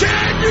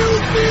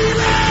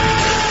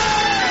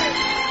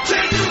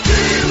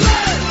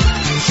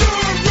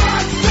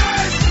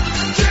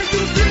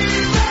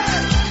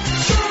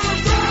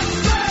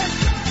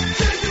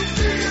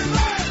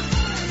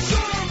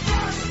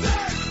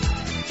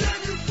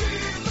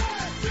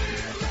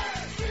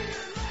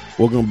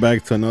Welcome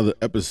back to another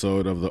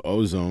episode of the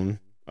Ozone.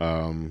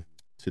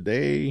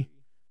 Today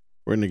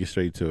we're gonna get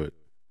straight to it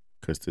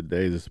because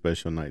today is a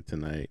special night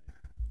tonight.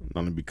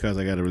 Not only because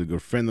I got a really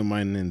good friend of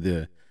mine in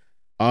the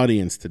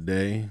audience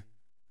today.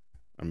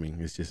 I mean,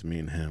 it's just me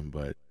and him,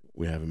 but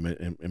we have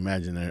an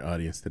imaginary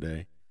audience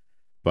today.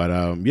 But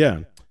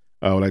yeah,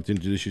 I would like to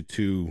introduce you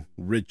to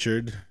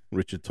Richard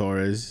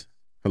Torres.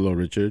 Hello,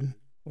 Richard.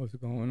 What's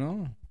going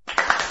on?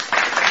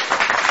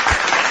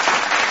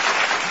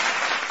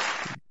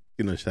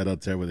 Shout out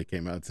to everyone that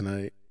came out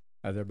tonight.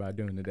 How's everybody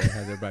doing today?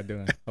 How's everybody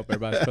doing? Hope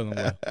everybody's feeling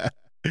well.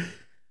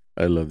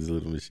 I love this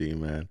little machine,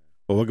 man.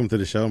 Well, welcome to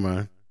the show,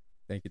 man.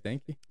 Thank you.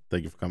 Thank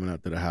you for coming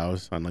out to the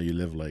house. I know you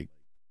live like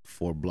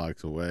 4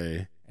 blocks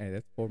away. Hey,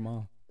 that's 4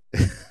 miles.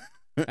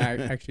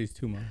 Actually, it's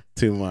 2 miles.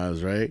 2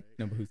 miles, right?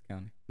 No, but who's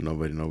counting?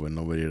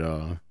 Nobody at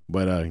all.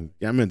 But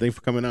yeah, man, thanks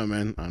for coming out,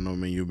 man. I know,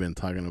 man, you've been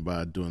talking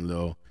about doing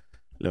little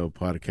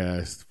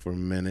podcast for a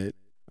minute.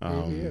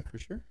 Yeah, for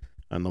sure.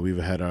 I know we've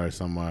had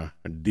some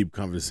deep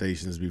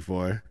conversations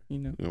before,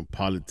 you know,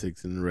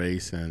 politics and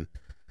race, and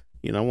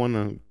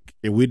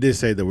we did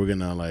say that we're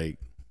gonna like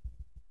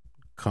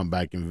come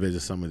back and visit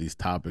some of these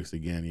topics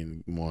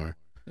again, more,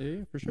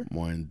 yeah, for sure,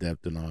 more in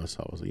depth and all.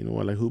 So I was like, you know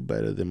what, like who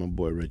better than my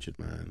boy Richard,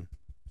 man?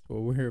 That's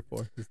what we're here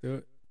for. Let's do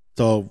it.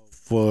 So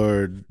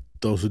for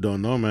those who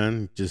don't know,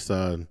 man, just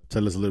tell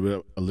us a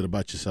little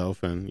about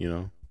yourself and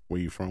where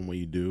you're from, what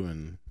you do,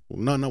 and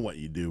not what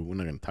you do. We're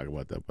not gonna talk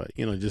about that, but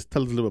just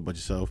tell us a little bit about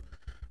yourself.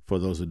 For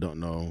those who don't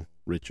know,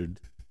 Richard.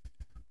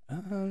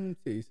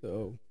 Let's see.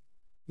 So,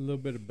 a little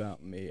bit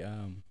about me.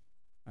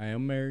 I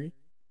am married.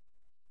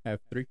 I have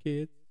 3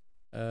 kids.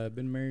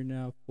 Been married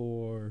now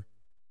for,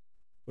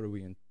 what are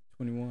we in?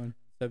 21?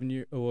 7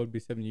 years? Oh, it'll be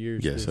 7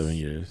 years. Yeah, 7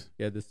 years.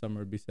 Yeah, this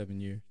summer it'll be 7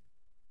 years.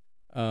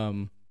 I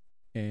mean,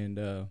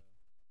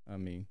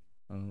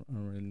 I don't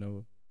really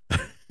know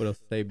what else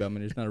to say about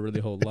me. There's not a really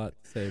whole lot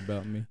to say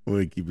about me. We're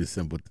gonna keep it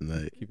simple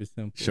tonight. Keep it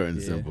simple. Short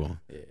and simple.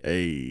 Yeah.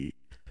 Hey.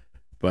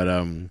 But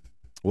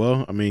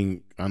well, I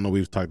mean, I know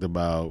we've talked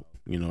about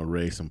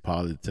race and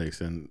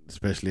politics, and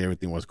especially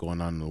everything what's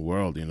going on in the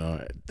world.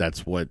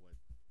 That's what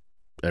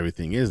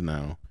everything is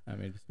now. I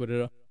mean, just what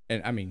it,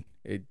 and I mean,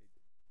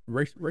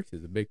 race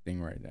is a big thing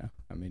right now.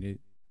 I mean,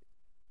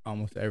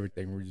 almost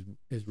everything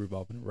is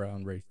revolving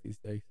around race these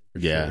days.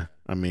 Yeah, sure.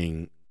 I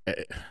mean,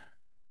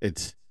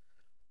 it's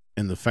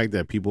and the fact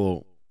that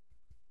people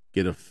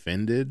get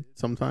offended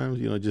sometimes,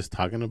 just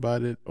talking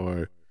about it,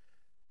 or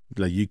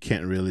like you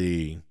can't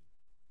really.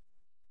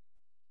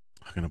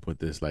 How can I put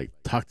this? Like,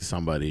 talk to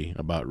somebody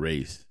about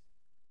race,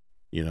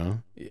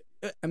 I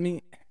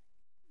mean,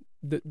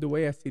 the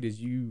way I see it is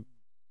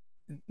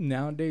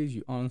nowadays,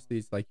 honestly,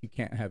 it's like you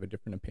can't have a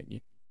different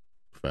opinion.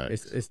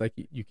 Facts. It's like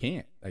you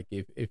can't. Like,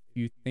 if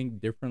you think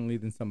differently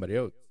than somebody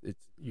else,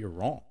 you're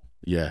wrong.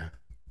 Yeah.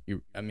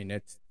 I mean,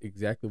 that's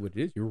exactly what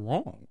it is. You're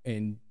wrong,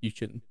 and you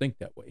shouldn't think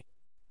that way.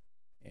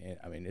 And,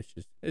 I mean, it's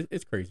just,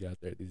 it's crazy out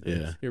there these days.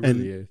 Yeah. It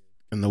really is.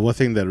 And the one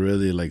thing that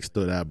really, like,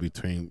 stood out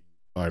between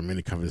our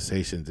many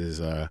conversations is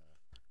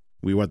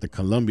we were at the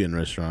Colombian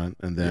restaurant,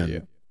 and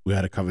then we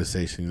had a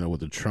conversation,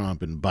 with the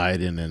Trump and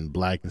Biden and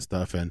black and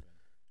stuff. And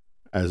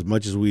as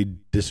much as we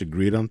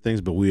disagreed on things,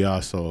 but we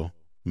also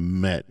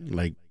met,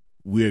 like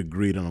we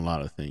agreed on a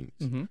lot of things.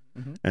 Mm-hmm,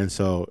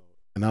 mm-hmm.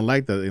 And I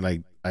like that.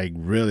 Like, I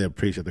really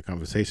appreciate the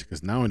conversation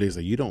because nowadays,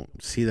 like, you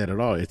don't see that at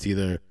all. It's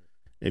either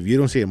if you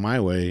don't see it my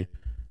way,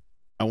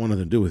 I want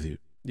nothing to do with you.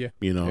 Yeah.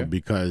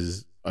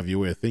 Because of your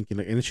way of thinking,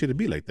 and it shouldn't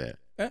be like that.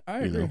 I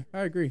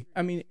agree.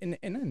 I mean, and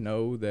I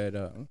know that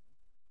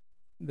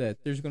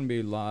that there's going to be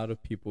a lot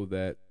of people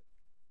that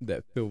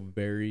feel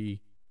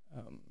very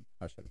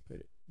how should I put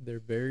it? They're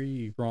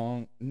very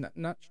strong,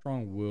 not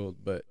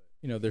strong-willed, but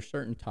there's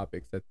certain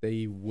topics that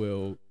they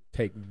will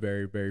take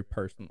very, very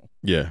personal.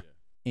 Yeah.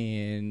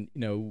 And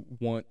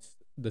once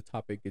the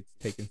topic gets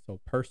taken so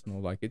personal,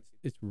 like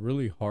it's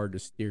really hard to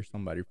steer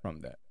somebody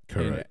from that.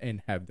 Correct.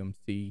 And have them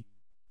see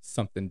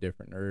something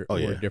different or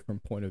a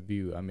different point of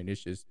view. I mean,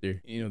 it's just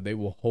they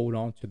will hold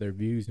on to their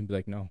views and be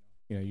like, no,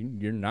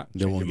 you're not.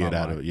 They won't get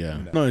out of it.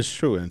 Yeah, no, it's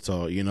true. And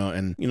so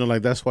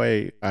like that's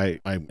why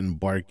I'm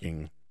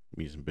embarking,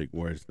 using big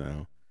words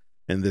now,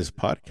 in this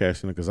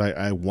podcast, because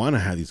I want to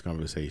have these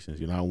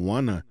conversations. I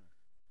want to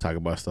talk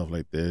about stuff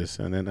like this,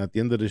 and then at the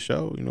end of the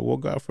show, we'll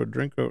go out for a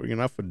drink or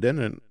out for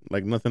dinner,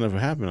 like nothing ever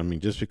happened. I mean,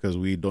 just because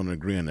we don't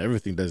agree on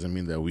everything doesn't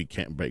mean that we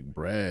can't break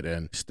bread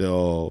and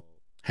still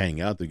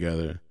hang out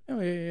together. Oh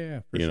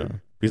yeah, for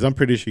sure. Because I'm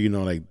pretty sure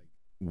like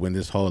when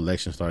this whole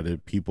election started,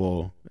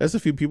 there's a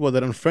few people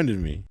that unfriended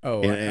me.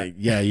 Oh,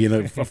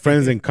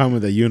 friends in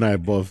common that you and I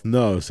both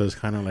know. So it's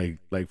kind of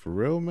like for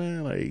real,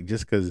 man. Like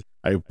just because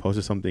I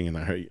posted something and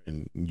I heard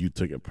and you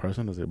took it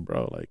personal, I said,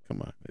 bro, like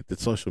come on,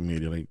 it's social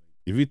media. Like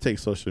if you take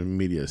social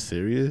media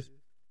serious,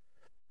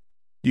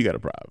 you got a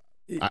problem.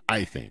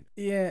 I think.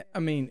 Yeah, I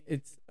mean,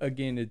 it's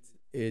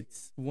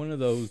one of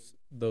those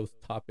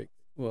topics.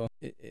 Well,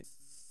 it's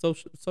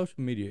social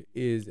media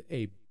is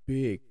a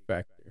big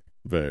factor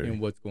in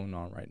what's going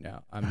on right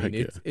now. I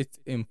mean, it's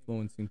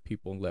influencing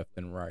people left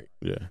and right.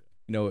 Yeah.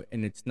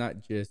 And it's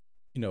not just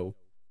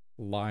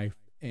life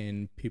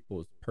and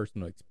people's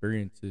personal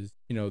experiences,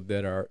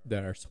 that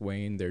are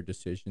swaying their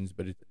decisions,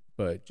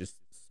 but just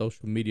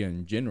social media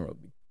in general.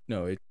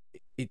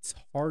 It's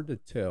hard to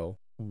tell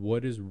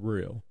what is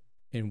real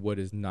and what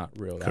is not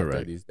real out there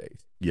Correct. these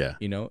days. Yeah.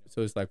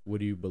 So it's like, what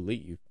do you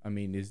believe? I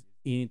mean, is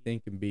anything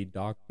can be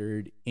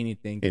doctored,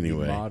 anything can be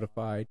Anyway.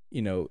 modified,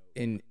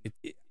 and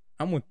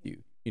I'm with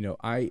you.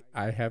 I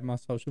have my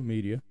social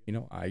media,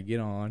 I get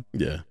on,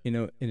 Yeah.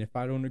 and if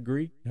I don't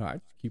agree, I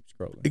just keep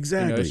scrolling.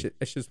 Exactly.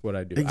 It's just what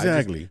I do.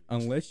 Exactly.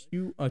 Unless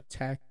you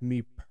attack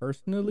me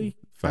personally,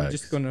 I'm Facts.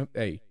 just gonna,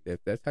 hey,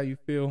 if that's how you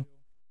feel,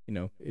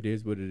 it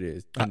is what it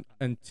is.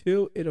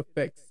 Until it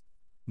affects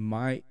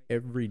my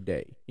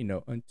everyday,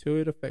 until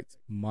it affects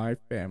my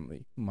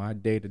family, my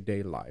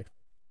day-to-day life,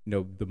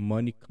 the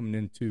money coming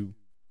into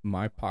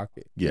my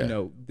pocket,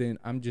 Yeah. then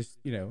I'm just,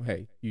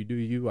 hey, you do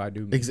you, I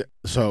do me.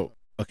 So,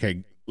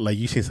 okay, like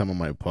you see some of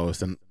my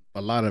posts, and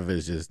a lot of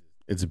it's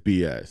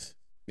BS.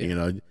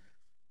 Yeah.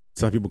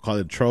 Some people call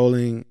it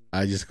trolling.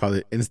 I just call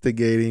it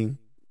instigating,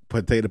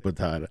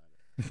 potato.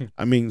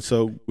 I mean,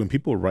 so when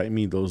people write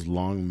me those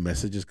long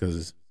messages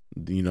because,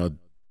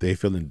 they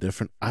feel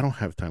indifferent, I don't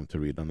have time to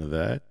read none of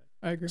that.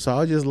 I agree. So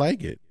I'll just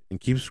like it and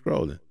keep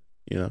scrolling,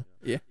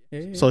 Yeah.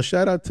 So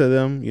shout out to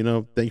them,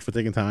 thank you for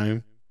taking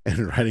time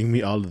and writing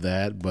me all of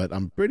that. But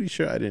I'm pretty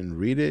sure I didn't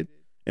read it.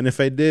 And if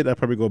I did, I'll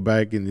probably go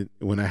back and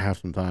when I have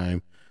some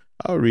time,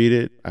 I'll read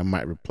it. I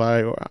might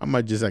reply or I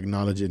might just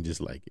acknowledge it and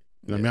just like it.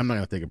 I mean, I'm not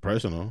going to take it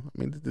personal.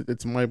 I mean,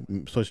 it's my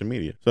social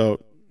media.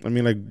 So, I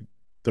mean, like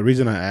the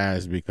reason I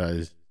asked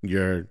because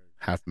you're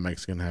half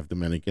Mexican, half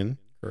Dominican.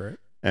 Correct.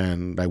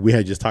 And like we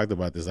had just talked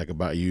about this, like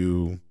about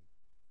you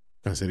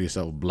consider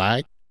yourself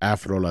black,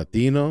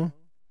 Afro-Latino,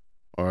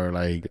 or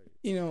like,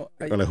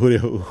 or like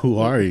who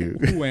are you?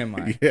 Who am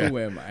I? Yeah. Who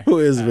am I? Who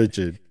is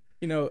Richard?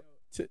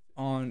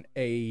 On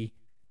a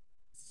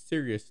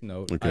serious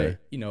note, Okay.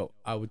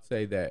 I would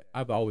say that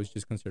I've always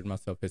just considered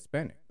myself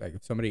Hispanic. Like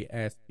if somebody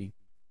asked me,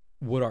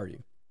 "What are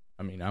you?"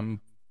 I mean,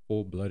 I'm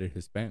full-blooded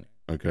Hispanic.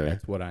 Okay.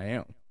 That's what I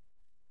am.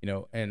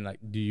 And like,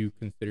 do you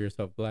consider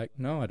yourself black?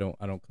 No, I don't.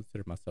 I don't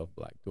consider myself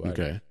black. Do I?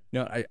 Okay.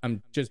 No,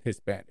 I'm just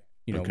Hispanic.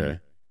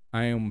 Okay.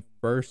 I am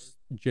first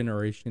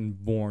generation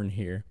born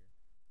here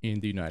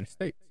in the United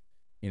States.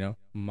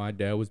 My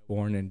dad was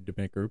born in the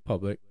Dominican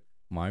Republic.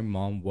 My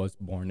mom was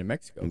born in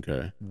Mexico.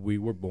 Okay. We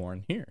were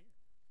born here.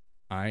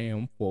 I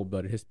am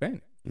full-blooded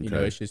Hispanic.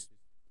 Okay. It's just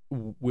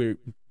we're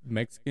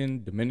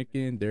Mexican,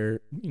 Dominican.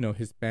 They're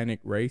Hispanic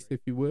race, if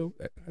you will.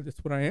 That's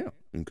what I am.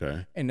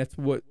 Okay. And that's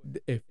what,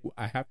 if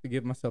I have to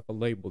give myself a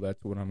label,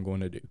 that's what I'm going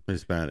to do.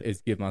 Hispanic.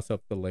 Is give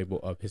myself the label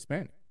of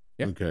Hispanic.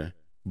 Yeah. Okay.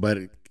 But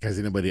has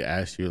anybody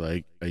asked you,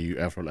 like, are you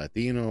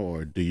Afro-Latino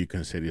or do you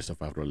consider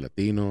yourself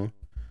Afro-Latino?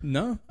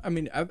 No. I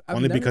mean, I've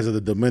only never, because of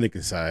the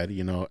Dominican side.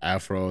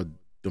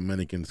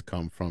 Afro-Dominicans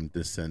come from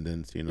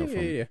descendants, from.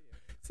 Yeah.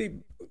 See,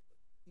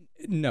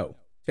 no.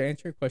 To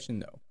answer your question,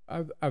 no.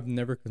 I've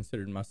never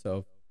considered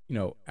myself,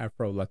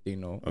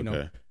 Afro-Latino.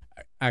 Okay.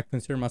 I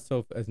consider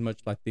myself as much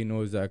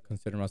Latino as I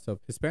consider myself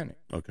Hispanic.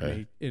 Okay.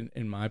 I mean,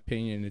 in my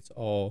opinion, it's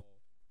all,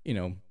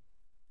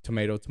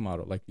 tomato,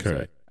 like you Correct.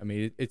 said. I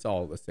mean, it's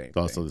all the same. It's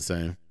also the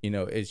same.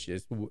 It's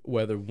just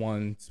whether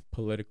one's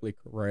politically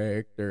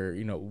correct or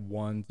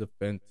one's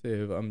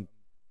offensive. I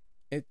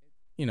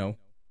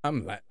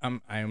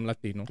am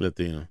Latino.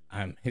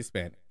 I'm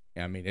Hispanic.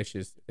 I mean,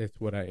 it's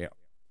what I am.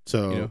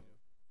 So,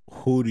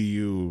 who do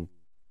you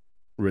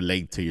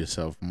relate to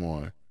yourself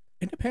more?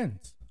 It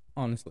depends,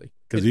 honestly.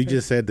 Because you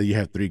just said that you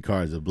have 3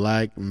 cards: a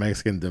black,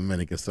 Mexican,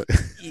 Dominican. So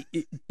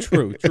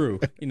True.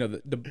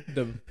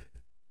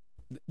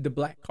 The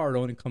black card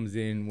only comes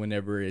in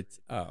whenever it's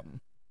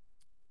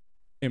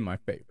in my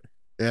favor.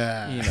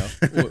 Yeah.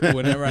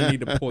 Whenever I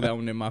need to pull that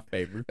one in my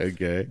favor.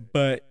 Okay.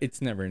 But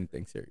it's never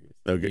anything serious.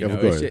 Okay. Of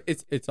course.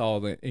 It's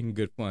all in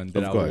good fun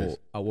that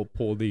I will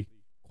pull the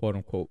quote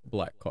unquote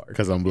black card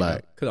because I'm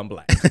black. Because I'm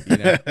black.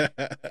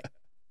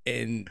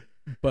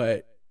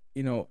 But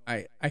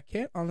I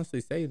can't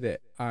honestly say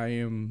that I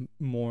am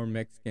more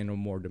Mexican or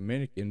more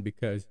Dominican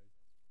because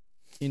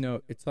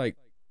it's like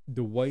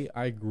the way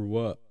I grew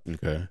up.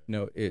 Okay.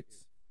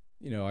 It's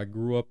I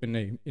grew up in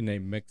a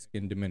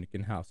Mexican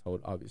Dominican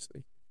household.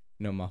 Obviously,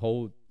 my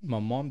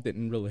mom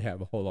didn't really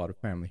have a whole lot of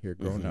family here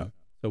growing up,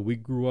 so we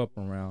grew up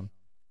around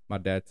my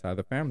dad's side of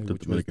the family,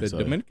 which was the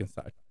Dominican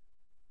side.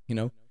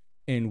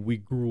 And we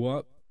grew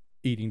up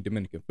eating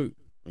Dominican food.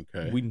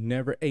 Okay. We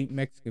never ate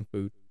Mexican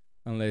food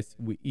unless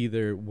we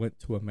either went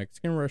to a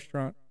Mexican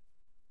restaurant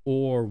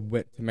or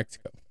went to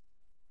Mexico.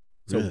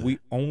 So we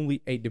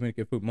only ate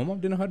Dominican food. My mom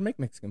didn't know how to make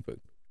Mexican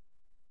food.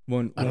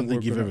 I don't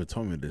think you've ever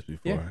told me this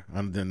before. Yeah.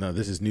 I didn't know.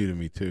 This is new to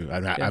me too.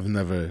 I've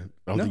never.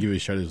 I don't think you ever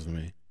shared this with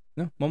me.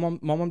 No, my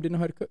mom didn't know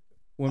how to cook.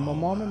 When my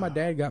mom and my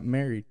dad got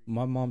married,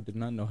 my mom did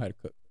not know how to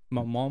cook.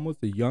 My mom was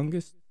the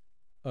youngest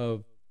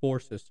of 4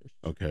 sisters.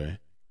 Okay.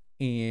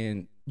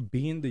 And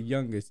being the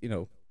youngest,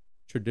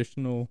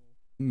 traditional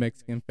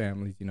Mexican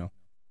families,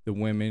 the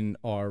women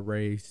are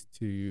raised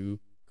to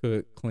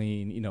cook,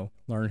 clean,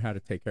 learn how to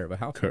take care of a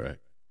household. Correct.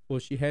 Well,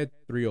 she had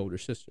 3 older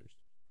sisters.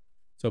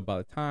 So by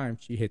the time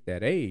she hit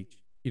that age,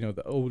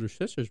 the older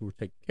sisters were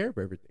taking care of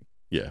everything.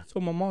 Yeah. So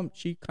my mom,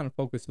 she kind of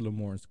focused a little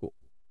more in school.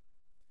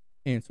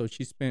 And so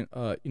she spent,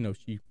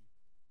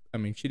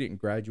 she didn't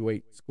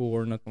graduate school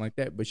or nothing like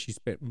that, but she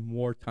spent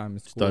more time in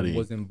school and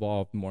was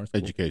involved more in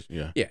school. Education,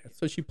 yeah. Yeah.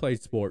 So she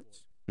played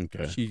sports.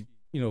 Okay. She,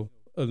 a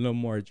little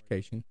more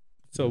education.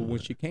 So when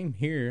she came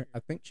here, I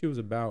think she was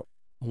about,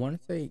 I want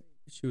to say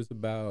she was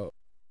about,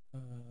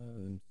 let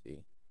me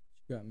see.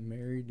 She got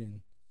married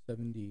in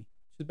 70. She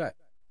was about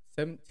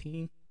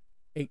 17,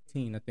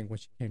 18, I think, when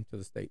she came to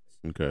the States.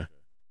 Okay.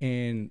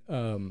 And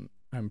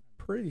I'm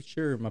pretty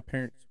sure my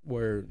parents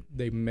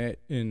they met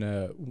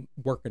in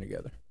working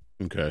together.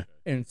 Okay.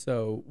 And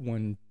so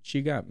when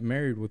she got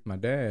married with my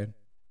dad,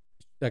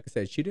 like I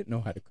said, she didn't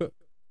know how to cook.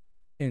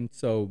 And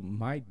so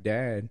my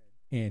dad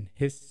and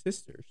his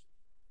sisters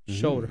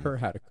showed her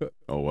how to cook.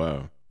 Oh,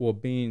 wow. Well,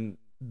 being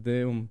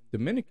them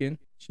Dominican,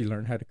 she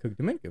learned how to cook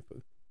Dominican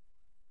food.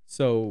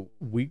 So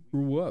we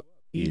grew up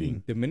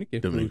eating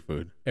Dominican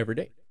food every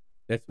day.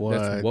 That's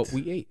what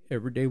we ate.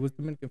 Every day was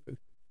Dominican food.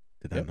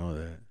 Did I know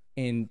that?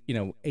 And,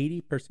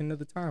 80% of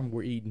the time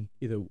we're eating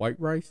either white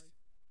rice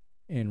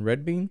and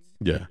red beans.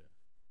 Yeah.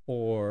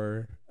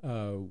 Or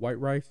white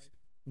rice,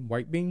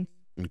 white beans.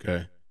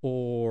 Okay.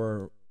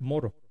 Or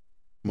moro.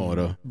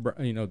 Moro.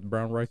 The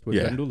brown rice with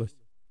gandules.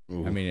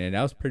 Ooh. I mean, and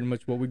that was pretty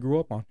much what we grew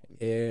up on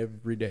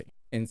every day.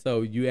 And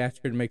so you asked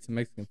her to make some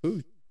Mexican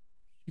food.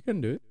 She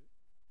couldn't do it.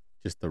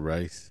 Just the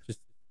rice?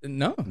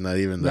 No. Not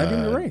even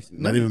the rice.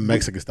 Not even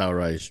Mexican style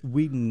rice.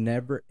 We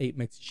never ate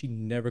Mexican. She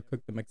never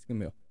cooked the Mexican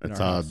meal. It's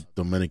all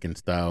Dominican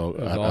style.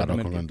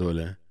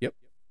 Dominican. Yep.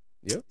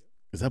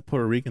 Is that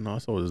Puerto Rican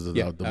also? Or is it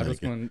all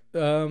Dominican?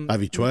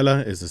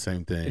 Habichuela is the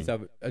same thing. It's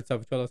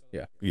habichuelas?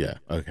 Yeah. Yeah.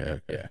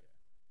 Okay. Yeah.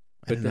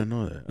 I did not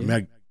know that. I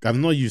mean, I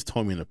know you've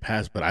told me in the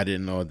past, but I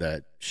didn't know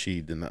that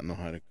she did not know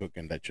how to cook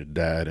and that your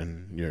dad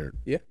and your...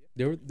 Yeah.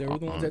 They were the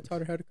ones that taught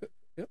her how to cook.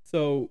 Yep.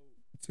 So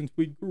since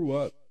we grew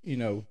up,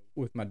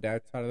 with my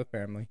dad's side of the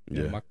family,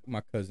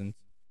 my cousins,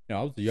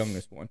 I was the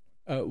youngest one.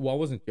 I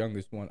wasn't the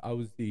youngest one. I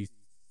was the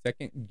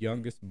second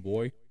youngest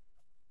boy,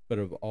 but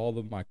of all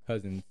of my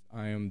cousins,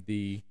 I am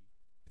the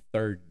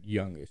third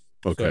youngest.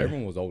 Okay. So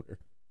everyone was older,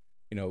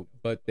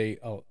 but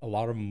a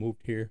lot of them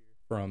moved here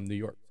from New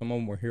York. Some of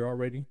them were here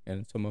already,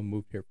 and some of them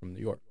moved here from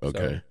New York. Okay.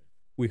 So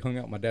we hung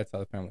out with my dad's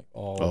side of the family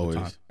all the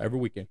time. Every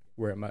weekend,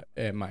 we're at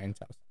my aunt's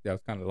house. That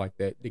was kind of like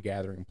the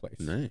gathering place.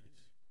 Nice.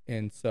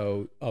 And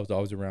so I was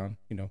always around,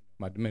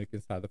 my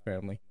Dominican side of the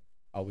family.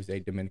 I always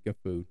ate Dominican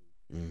food,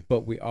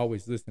 but we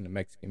always listened to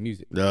Mexican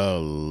music. Oh,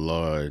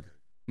 Lord.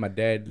 My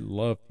dad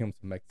loved him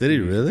some Mexican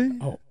music. Did he music. really?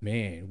 Oh,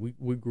 man.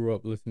 We grew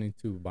up listening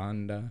to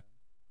banda.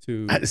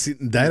 I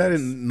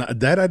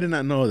did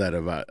not know that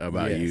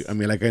about you. I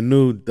mean, like, I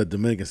knew the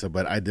Dominican stuff,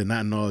 but I did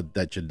not know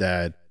that your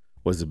dad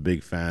was a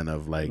big fan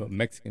of, like...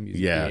 Mexican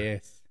music. Yeah.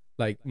 Yes.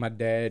 Like, my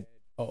dad,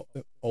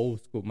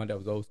 old school. My dad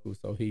was old school,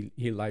 so he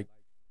liked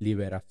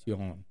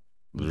Liberación.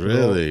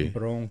 Really?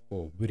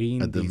 Bronco,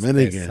 Brindis, a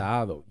Dominican.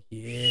 Pesado.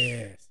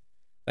 Yes.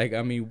 Like,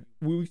 I mean,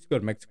 we used to go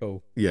to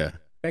Mexico. Yeah.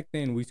 Back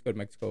then, we used to go to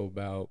Mexico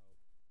about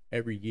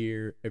every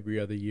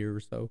other year or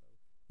so,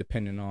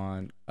 depending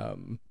on,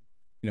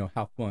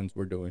 how funds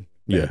were doing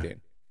back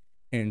then.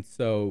 And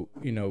so,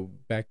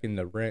 back in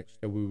the ranch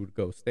that we would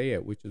go stay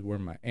at, which is where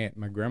my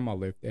grandma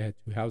lived. They had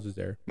two houses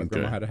there. My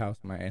grandma had a house,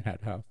 my aunt had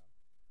a house.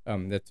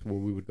 That's where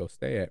we would go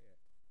stay at.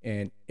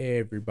 And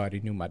everybody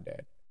knew my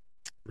dad.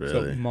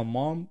 Really? So my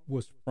mom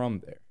was from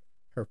there.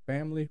 Her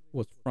family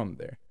was from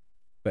there.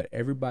 But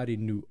everybody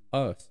knew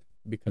us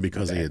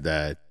because of your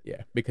dad.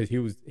 Yeah, because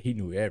he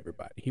knew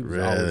everybody. He was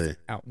always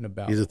out and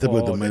about. He's a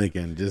typical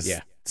Dominican, just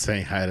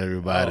saying hi to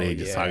everybody,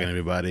 just talking to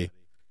everybody.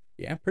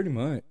 Yeah, pretty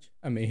much.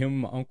 I mean, him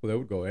and my uncle, they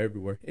would go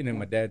everywhere. And then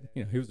my dad,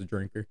 he was a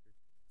drinker.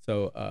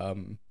 So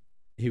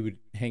he would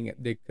hang out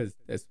there because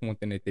that's one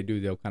thing that they do.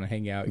 They'll kind of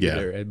hang out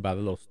either by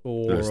the little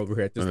store or over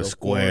here at this little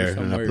square,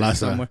 in the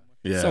plaza.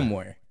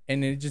 Somewhere.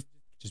 And then just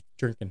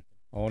drinking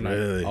all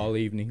night, all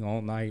evening,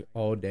 all night,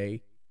 all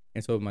day.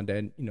 And so my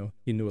dad,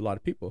 he knew a lot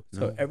of people.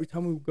 So every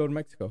time we would go to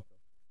Mexico,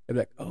 they'd be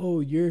like,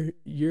 "Oh, you're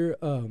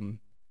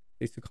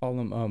they used to call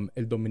him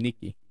El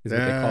Dominique," is what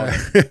they call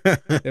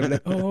him. They were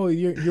like, "Oh,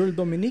 you're El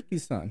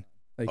Dominique's son."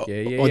 Like,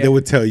 yeah. They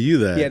would tell you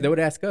that. Yeah, they would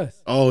ask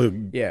us. Oh,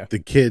 yeah. The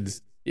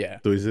kids. Yeah.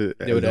 So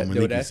they would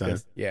ask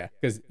us. Yeah,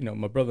 because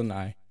my brother and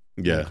I,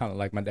 kind of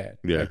like my dad.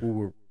 Yeah. Like we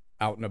were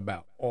out and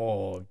about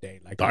all day.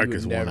 Like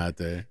darkest one out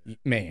there.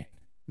 Man.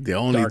 The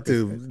only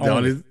two.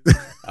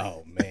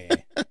 Oh man.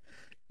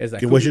 It's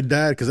like, what's your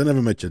dad? Because I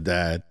never met your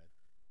dad.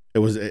 It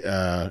was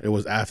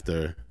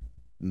after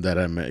that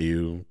I met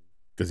you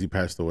because he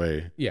passed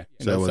away. Yeah.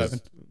 In 07.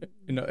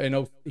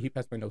 He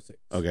passed away in 06.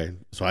 Okay.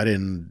 So I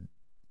didn't.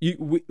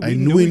 We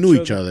knew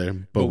each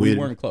other, but we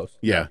weren't close.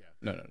 Yeah.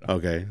 No.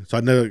 Okay. So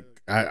I don't think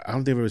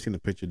I've ever seen a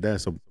picture of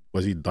dad. So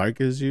was he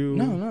dark as you?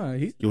 No.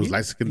 He was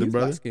light skinned,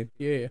 brother? Light skinned.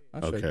 Yeah.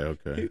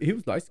 Okay. He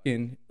was light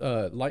skinned,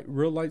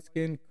 real light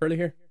skinned, curly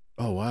hair.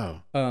 Oh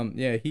wow.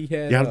 Yeah, he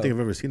had. Yeah, I don't think I've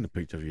ever seen the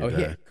picture of your dad.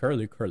 He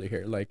had curly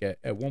hair. Like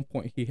at one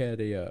point, he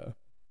had a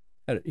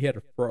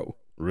fro.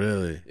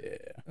 Really?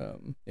 Yeah.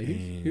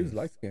 He was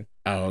light skinned.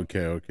 Oh,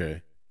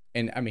 okay.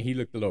 And I mean, he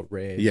looked a little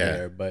red Yeah.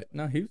 there, but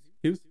no, he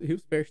was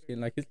fair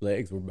skinned. Like his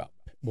legs were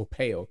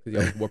pale because he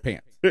always wore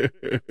pants.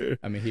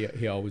 I mean,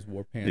 he always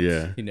wore pants.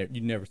 Yeah.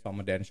 You never saw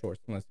my dad in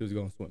shorts unless he was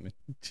going swimming.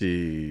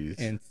 Jeez.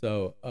 And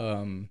so,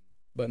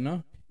 but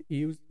no,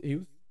 he was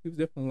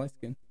definitely light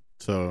skinned.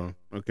 So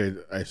okay,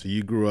 so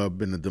you grew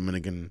up in a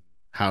Dominican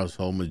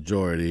household,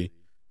 majority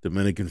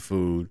Dominican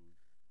food,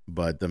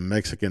 but the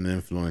Mexican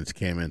influence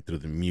came in through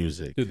the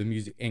music. Through the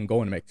music and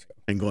going to Mexico.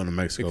 And going to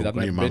Mexico. Because I've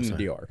never been in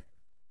DR.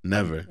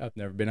 Never. I've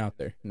never been out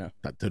there. No.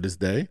 Not to this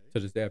day?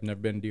 To this day, I've never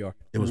been in DR.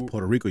 It was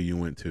Puerto Rico you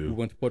went to. We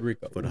went to Puerto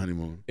Rico. For the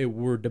honeymoon.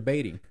 We're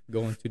debating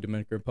going to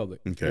Dominican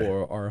Republic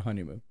for our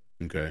honeymoon.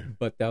 Okay.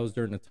 But that was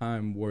during a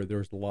time where there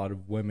was a lot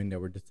of women that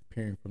were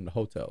disappearing from the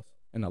hotels.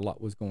 And a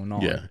lot was going on.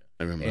 Yeah,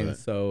 I remember that. And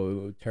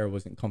so Tara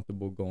wasn't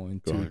comfortable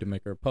going to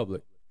Dominican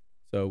Republic.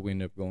 So we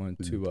ended up going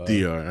to DR.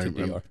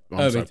 DR.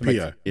 I'm sorry,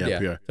 PR. Yeah,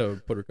 PR. So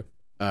Puerto Rico.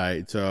 All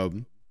right, so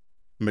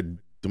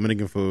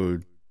Dominican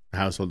food,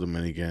 household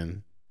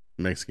Dominican,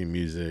 Mexican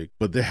music.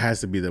 But there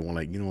has to be that one,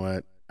 like, you know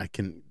what?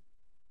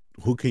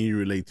 Who can you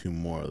relate to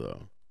more,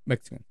 though?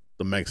 Mexican.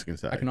 The Mexican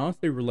side. I can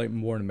honestly relate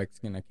more to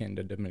Mexican than I can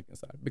to the Dominican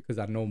side because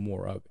I know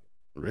more of it.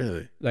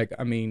 Really? Like,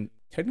 I mean,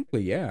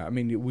 technically, yeah. I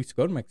mean, we used to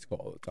go to Mexico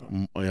all the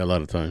time. Oh, yeah, a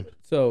lot of times.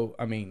 So,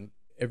 I mean,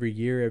 every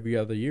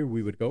other year,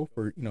 we would go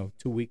for,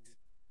 2 weeks,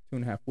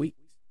 2.5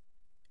 weeks.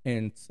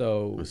 And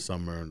so the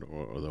summer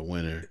or the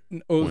winter.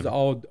 It was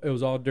all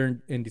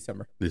in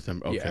December.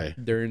 December, okay.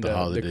 Yeah, during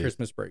the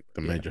Christmas break.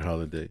 The major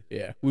holiday.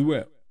 Yeah. We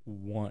went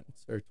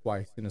once or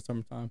twice in the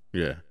summertime.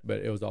 Yeah.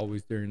 But it was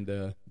always during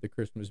the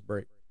Christmas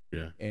break.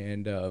 Yeah.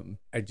 And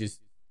I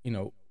just,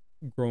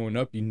 growing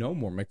up,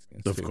 more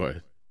Mexicans. Of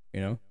course.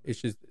 It's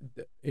just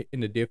in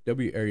the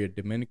DFW area,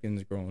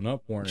 Dominicans growing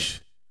up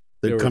weren't.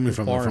 They're coming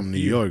from New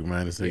York,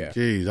 man. It's like,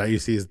 geez, all you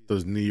see is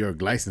those New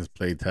York license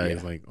plate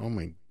tags. Yeah. Like, oh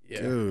my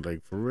dude,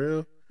 like for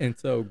real. And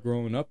so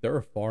growing up, there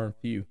were far and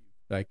few.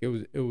 Like it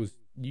was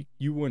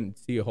you wouldn't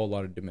see a whole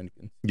lot of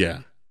Dominicans.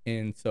 Yeah.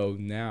 And so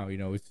now,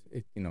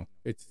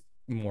 it's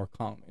more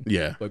common.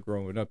 Yeah. But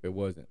growing up, it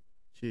wasn't.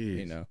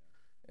 Jeez.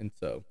 And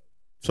so.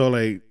 So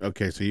like,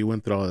 okay, so you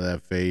went through all of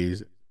that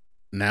phase.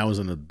 Now as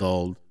an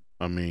adult,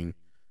 I mean,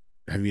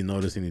 have you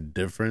noticed any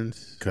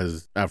difference?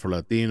 Because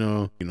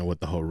Afro-Latino, with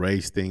the whole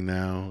race thing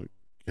now,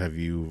 have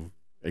you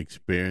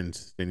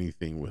experienced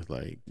anything with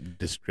like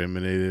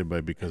discriminated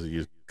because of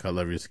your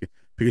color of your skin?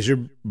 Because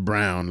you're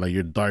brown, like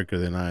you're darker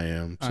than I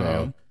am.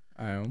 So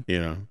I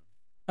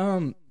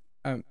am.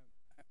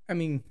 I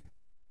mean,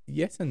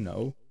 yes and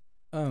no.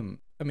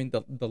 I mean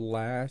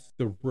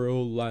the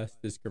real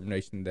last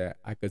discrimination that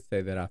I could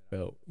say that I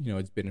felt,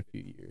 it's been a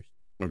few years.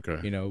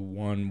 Okay.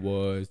 One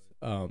was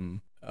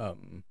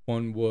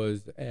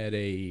at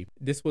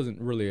this wasn't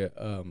really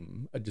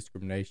a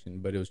discrimination,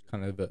 but it was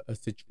kind of a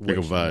situation. Like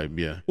a vibe,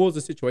 yeah. Well, it was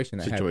a situation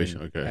that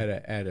happened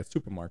okay. at a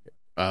supermarket.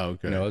 Oh,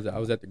 okay. I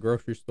was at the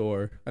grocery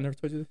store. I never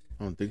told you this?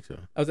 I don't think so.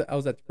 I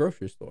was at the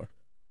grocery store.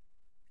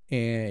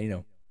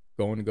 And,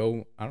 going to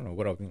go, I don't know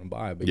what I was going to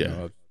buy, but,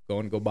 I was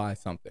going to go buy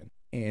something.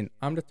 And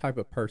I'm the type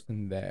of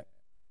person that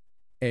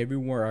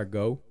everywhere I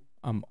go,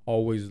 I'm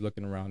always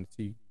looking around to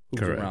see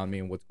who's around me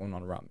and what's going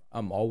on around me.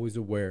 I'm always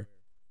aware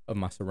of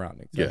my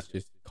surroundings. Yeah. Let's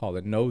just call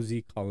it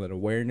nosy, call it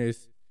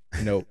awareness.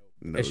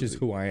 That's just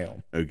who I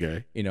am.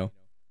 Okay.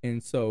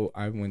 And so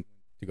I went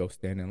to go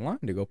stand in line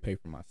to go pay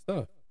for my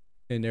stuff.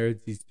 And there's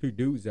these two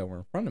dudes that were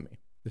in front of me.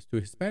 These two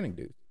Hispanic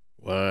dudes.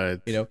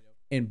 What?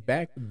 And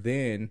back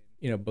then,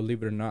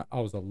 believe it or not,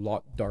 I was a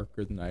lot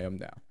darker than I am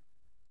now.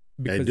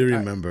 Because I do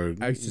remember.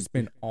 I used to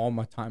spend all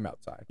my time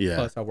outside. Yeah.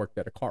 Plus, I worked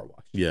at a car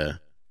wash. Yeah.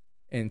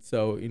 And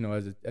so,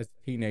 as a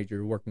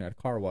teenager working at a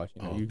car wash,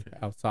 you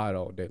outside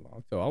all day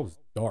long. So I was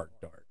dark.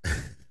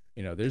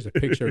 There's a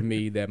picture of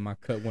me that one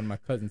of my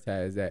cousins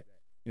has that,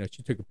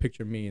 she took a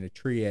picture of me in a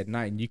tree at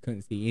night and you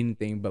couldn't see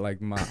anything but like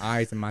my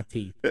eyes and my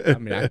teeth. I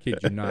mean, I kid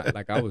you not.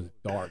 Like I was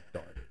dark.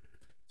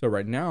 So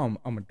right now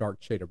I'm a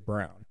dark shade of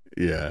brown.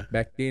 Yeah.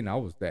 Back then I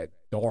was that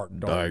dark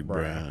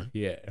brown.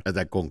 Yeah. As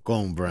that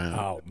con brown.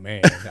 Oh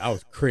man, I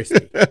was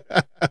crispy.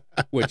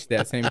 Which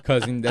that same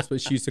cousin, that's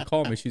what she used to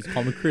call me. She used to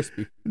call me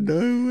crispy.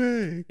 No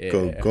way.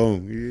 Yeah.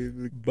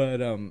 Con. But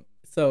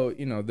so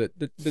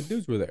the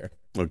dudes were there.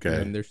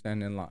 Okay. And they're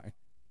standing in line.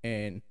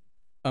 And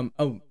I'm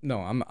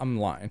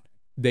lying.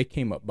 They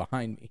came up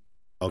behind me.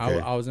 Okay.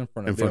 I was in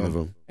front of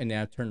them. And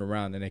then I turned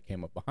around and they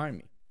came up behind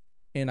me.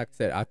 And like I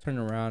said, I turned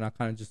around. I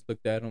kind of just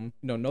looked at them.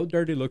 No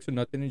dirty looks or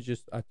nothing. It's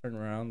just I turned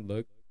around,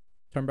 looked,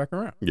 turned back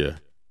around. Yeah.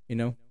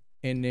 And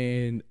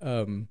then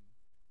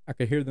I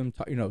could hear them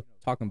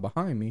talking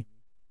behind me.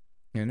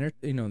 And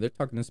they're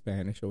talking in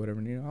Spanish or whatever.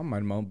 I'm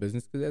minding my own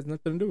business because it has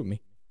nothing to do with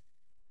me.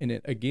 And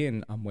then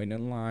again, I'm waiting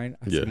in line.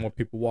 I see more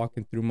people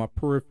walking through my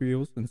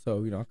peripherals. And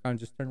so, I kind of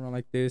just turned around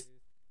like this.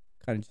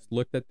 Kind of just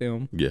looked at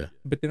them. Yeah.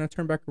 But then I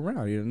turned back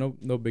around.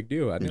 No big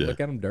deal. I didn't look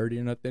at them dirty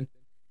or nothing.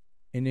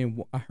 And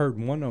then I heard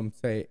one of them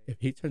say,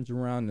 if he turns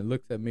around and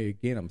looks at me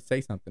again, I'm going to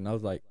say something. I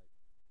was like,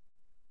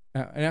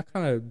 and I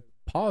kind of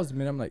paused a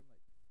minute. I'm like,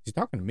 is he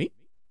talking to me?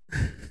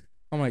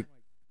 I'm like,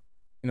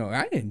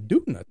 I didn't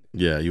do nothing.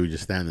 Yeah, you were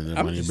just standing there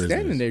I'm minding just your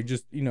business. standing there,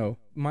 just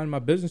mind my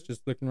business,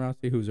 just looking around,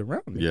 see who's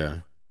around me. Yeah.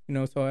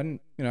 So I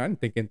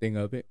didn't think anything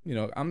of it.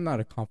 I'm not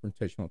a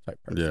confrontational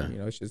type person.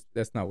 Yeah. It's just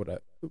that's not what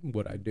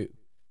I do.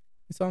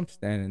 And so I'm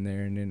standing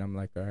there, and then I'm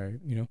like, all right,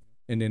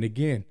 and then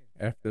again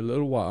after a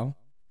little while,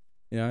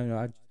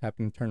 I just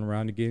happened to turn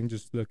around again,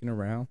 just looking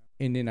around,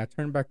 and then I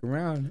turned back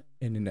around,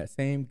 and then that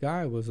same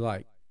guy was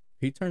like,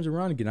 he turns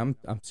around again.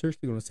 I'm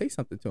seriously gonna say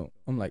something to him.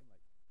 I'm like,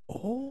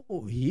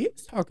 oh, he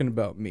is talking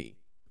about me.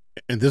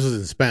 And this was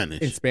in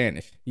Spanish. In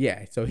Spanish,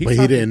 yeah. So but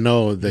he didn't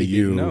know that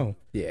you didn't know,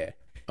 yeah.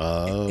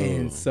 Oh.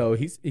 And so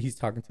he's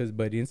talking to his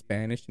buddy in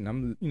Spanish, and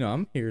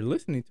I'm here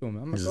listening to him.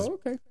 I'm like, oh,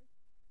 okay.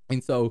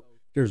 And so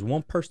there's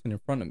one person in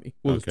front of me.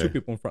 Well, there's two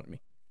people in front of me.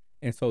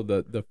 And so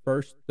the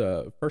first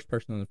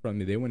person in front of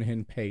me, they went ahead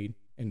and paid,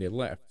 and they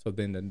left. So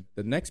then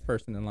the next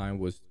person in line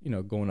was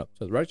going up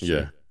to the register.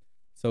 Yeah.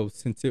 So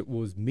since it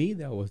was me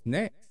that was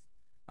next,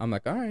 I'm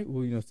like, all right,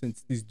 well,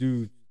 since these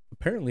dudes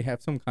apparently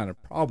have some kind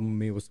of problem with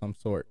me with some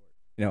sort,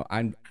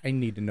 I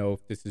need to know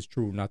if this is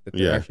true, not that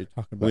they're actually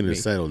talking about me. We need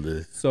to settle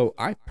this. So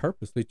I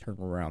purposely turned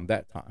around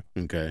that time.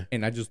 Okay.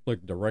 And I just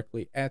looked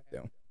directly at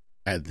them.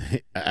 At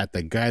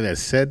the guy that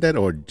said that,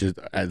 or just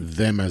at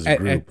them as a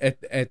group?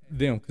 At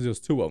them, because there was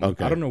two of them.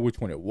 Okay. I don't know which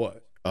one it was.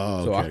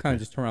 Oh, so I kind of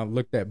just turned around,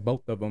 looked at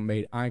both of them,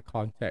 made eye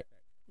contact,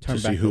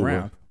 turned back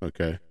around.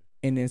 Okay.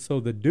 And then so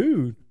the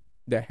dude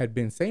that had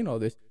been saying all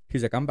this,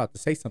 he's like, I'm about to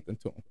say something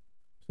to him.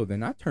 So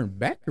then I turned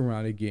back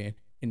around again,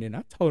 and then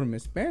I told him in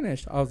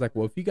Spanish, I was like,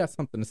 well, if you got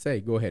something to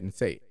say, go ahead and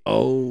say it.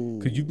 Oh.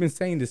 Because you've been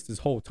saying this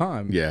whole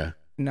time. Yeah.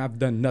 And I've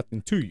done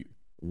nothing to you.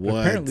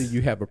 What? Apparently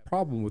you have a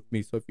problem with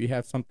me, so if you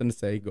have something to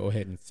say, go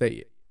ahead and say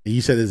it.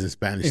 You said this in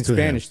Spanish in to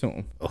Spanish him. To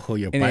him. Oh,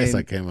 your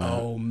paisa came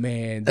out. Oh,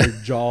 man. Their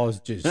jaws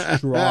just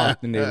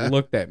dropped, and they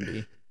looked at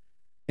me.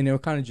 And they were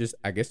kind of just,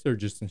 I guess they're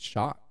just in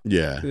shock.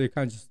 Yeah. They're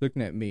kind of just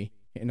looking at me.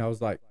 And I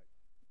was like,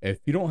 if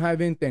you don't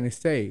have anything to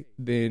say,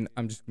 then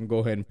I'm just going to go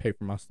ahead and pay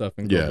for my stuff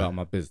and go about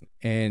my business.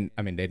 And,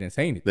 I mean, they didn't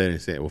say anything. They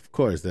didn't say it. Well, of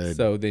course.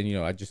 So then,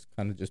 I just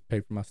kind of just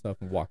paid for my stuff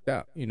and walked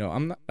out.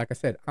 I'm not, like I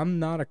said, I'm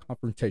not a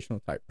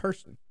confrontational type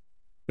person.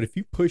 But if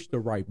you push the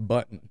right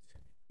buttons,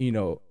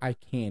 I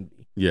can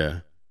be.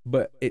 Yeah.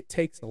 But it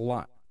takes a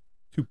lot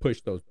to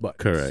push those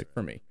buttons. Correct.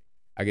 For me.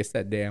 I guess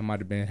that day I might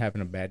have been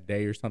having a bad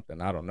day or something.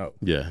 I don't know.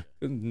 Yeah.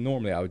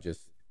 Normally I would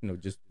just,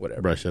 just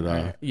whatever. Brush it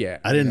off. Yeah.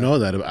 I didn't know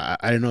that.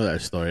 I didn't know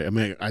that story. I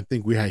mean, I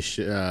think we had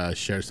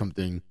shared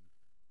something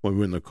when we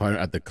were in the car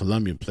at the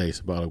Colombian place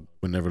about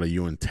whenever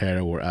you and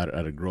Tara were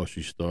at a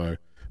grocery store.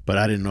 But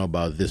I didn't know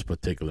about this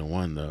particular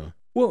one, though.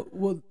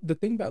 Well, the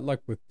thing about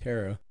with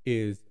Tara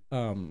is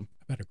about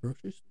a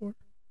grocery store.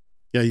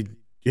 Yeah, you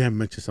had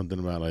mentioned something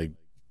about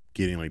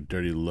getting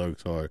dirty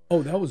looks or.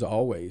 Oh, that was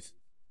always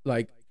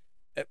I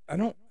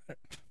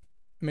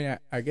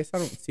guess I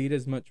don't see it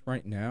as much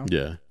right now.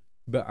 Yeah.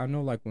 But I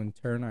know when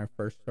Tara and I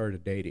first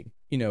started dating,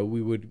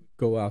 we would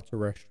go out to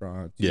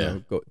restaurants.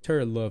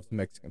 Tara loves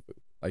Mexican food.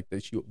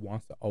 That she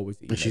wants to always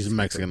eat. And she's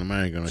Mexican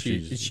American.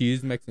 She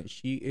is Mexican.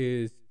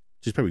 She's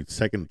probably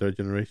second, third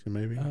generation,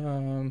 maybe.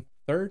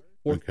 Third,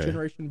 fourth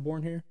generation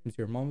born here.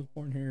 Her mom was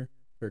born here.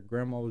 Her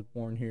grandma was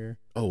born here.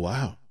 Oh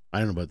wow, I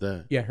don't know about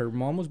that. Yeah, her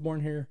mom was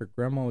born here. Her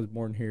grandma was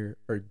born here.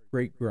 Her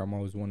great grandma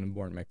was one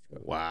born in Mexico.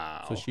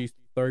 Wow. So she's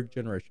third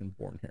generation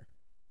born here.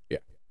 Yeah,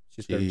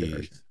 she's third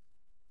generation.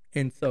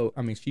 And so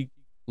I mean, she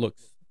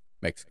looks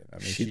Mexican. I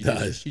mean, she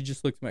does. She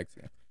just looks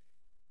Mexican.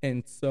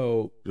 And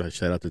so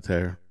shout out to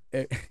Tara.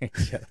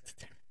 Shout out to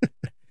Tara.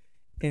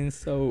 And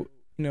so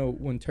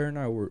when Tara and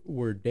I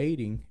were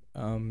dating,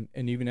 and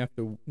even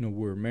after we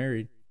were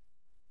married,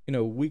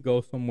 we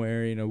go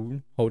somewhere,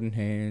 holding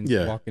hands,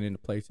 walking into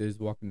places,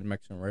 walking to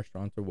Mexican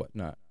restaurants or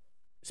whatnot,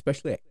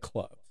 especially at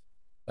clubs,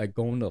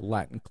 going to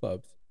Latin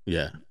clubs.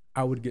 Yeah,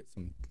 I would get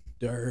some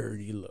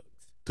dirty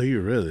looks. Do you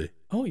really?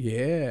 Oh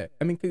yeah,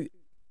 I mean, 'cause,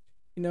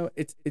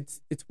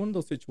 it's one of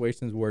those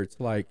situations where it's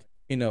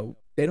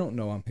they don't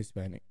know I'm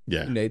Hispanic.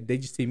 Yeah. They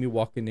just see me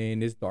walking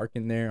in. It's dark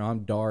in there.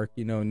 I'm dark,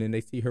 and then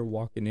they see her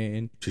walking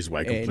in. She's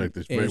white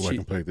complected. Very white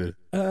complected.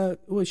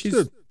 Well,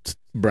 she's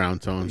brown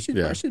tone.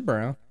 She's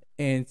brown.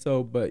 And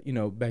so, but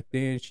back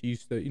then she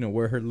used to,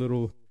 wear her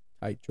little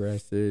tight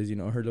dresses, her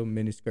little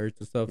mini skirts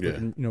and stuff,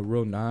 looking,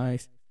 real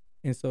nice.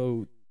 And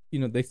so,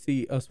 they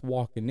see us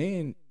walking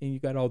in, and you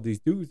got all these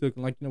dudes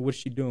looking like, what's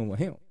she doing with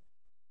him?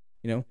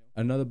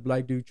 Another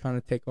black dude trying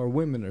to take our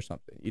women or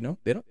something.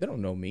 They don't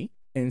know me.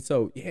 And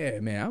so, yeah,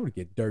 man, I would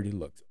get dirty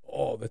looks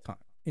all the time.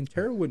 And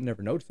Tara would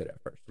never notice it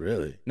at first.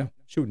 Really? No,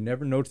 she would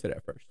never notice it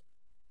at first.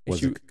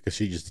 Was it because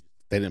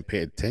they didn't pay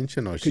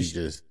attention, or they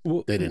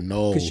didn't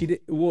know? Because she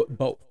did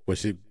both.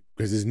 Was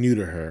because it's new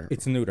to her?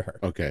 It's new to her.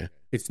 Okay.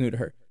 It's new to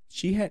her.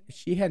 She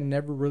had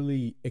never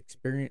really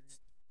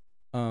experienced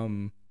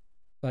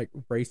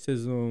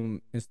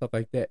racism and stuff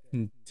like that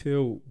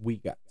until we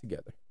got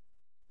together.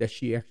 That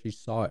she actually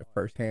saw it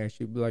firsthand.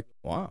 She'd be like,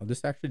 "Wow,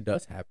 this actually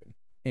does happen."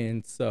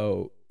 And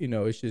so,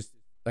 it's just,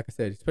 like I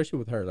said, especially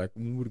with her,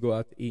 when we would go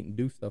out to eat and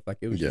do stuff,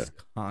 it was just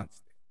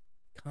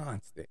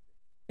constant.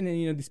 And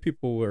then, these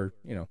people were,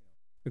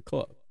 the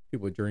club.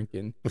 People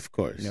drinking, Of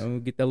course.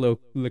 get that little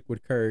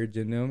liquid courage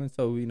in them. And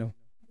so,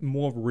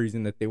 more of a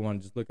reason that they want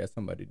to just look at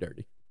somebody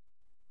dirty.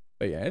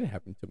 But yeah, it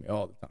happened to me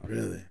all the time.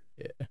 Really?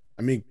 Yeah.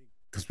 I mean,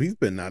 because we've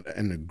been out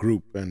in a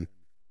group and,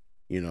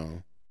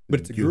 But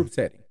it's a group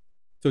setting.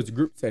 So it's a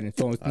group setting.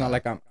 So it's not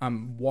like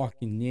I'm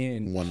walking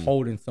in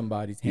holding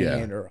somebody's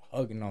hand or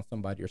hugging on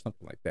somebody or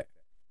something like that.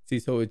 See,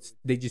 so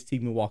they just see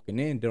me walking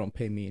in. They don't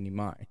pay me any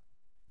mind.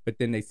 But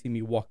then they see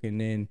me walking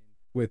in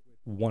with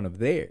one of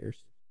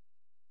theirs.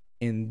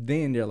 And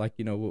then they're like,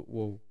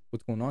 well,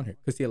 what's going on here?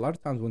 Because see, a lot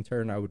of times when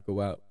Tara and I would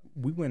go out,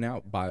 we went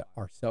out by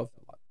ourselves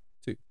a lot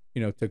too,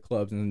 to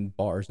clubs and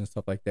bars and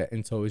stuff like that.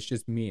 And so it's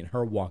just me and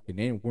her walking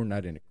in. We're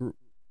not in a group.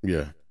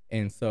 Yeah.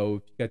 And so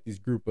if you got this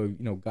group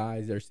of,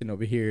 guys that are sitting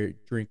over here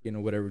drinking or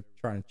whatever,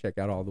 trying to check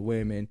out all the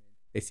women,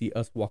 they see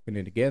us walking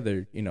in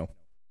together,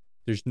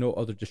 there's no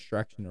other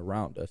distraction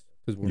around us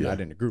because we're not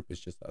in a group.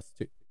 It's just us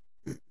two.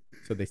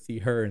 So they see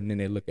her and then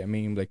they look at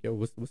me and be like, yo,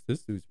 what's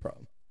this dude's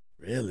problem?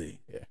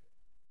 Really? Yeah.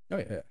 Oh,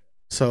 yeah.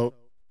 So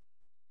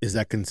is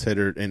that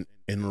considered an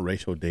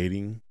interracial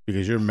dating?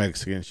 Because you're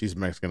Mexican, she's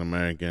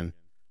Mexican-American,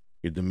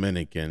 you're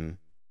Dominican.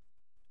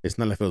 It's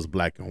not like it was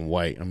black and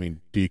white. I mean,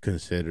 do you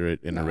consider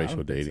it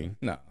interracial dating?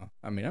 So. No.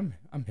 I mean,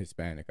 I'm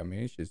Hispanic. I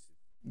mean, it's just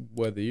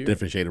whether you're...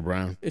 Different shade of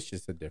brown? It's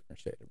just a different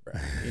shade of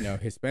brown.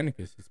 Hispanic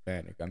is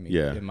Hispanic. I mean,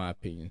 in my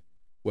opinion.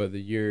 Whether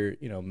you're,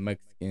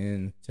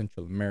 Mexican,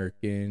 Central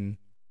American,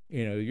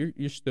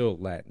 you're still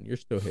Latin. You're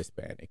still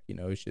Hispanic.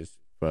 It's just...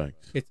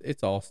 Facts.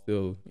 It's all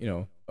still,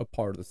 a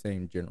part of the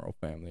same general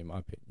family, in my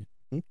opinion.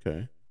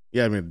 Okay.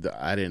 Yeah, I mean,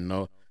 I didn't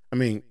know. I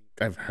mean,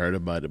 I've heard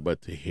about it,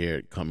 but to hear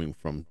it coming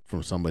from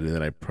somebody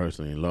that I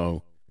personally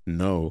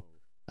know,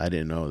 I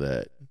didn't know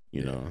that,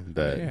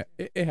 that.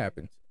 Yeah, it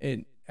happens.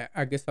 And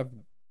I guess I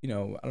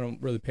don't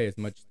really pay as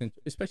much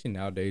attention, especially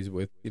nowadays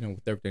with,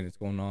 with everything that's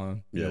going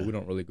on. We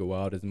don't really go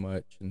out as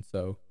much. And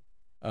so,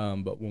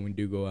 but when we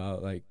do go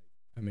out, like,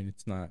 I mean,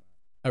 it's not,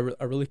 I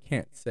really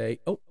can't say.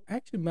 Oh,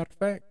 actually, matter of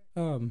fact,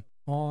 on,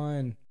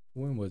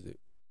 when was it?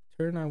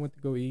 Tara and I went to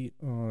go eat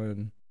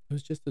on, it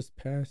was just this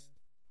past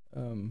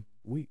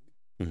week.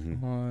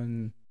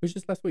 Mm-hmm. It was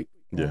just last week.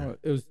 Yeah.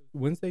 It was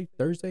Wednesday,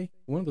 Thursday.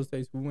 One of those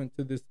days we went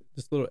to this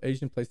little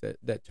Asian place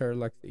that Tara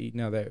likes to eat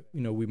now that,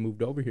 we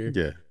moved over here.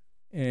 Yeah.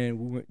 And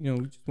we went,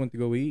 we just went to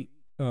go eat.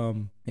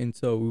 And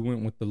so we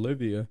went with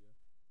Olivia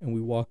and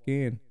we walk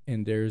in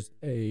and it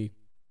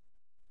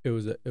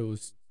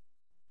was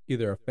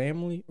either a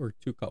family or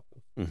two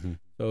couples. Mm-hmm.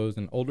 So it was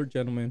an older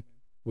gentleman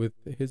with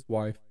his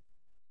wife,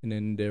 and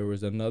then there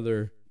was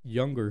another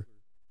younger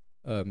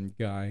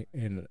guy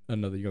and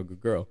another younger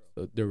girl.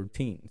 So they were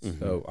teens. Mm-hmm.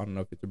 So I don't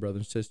know if it's a brother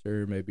and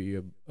sister, maybe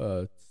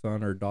a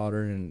son or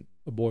daughter and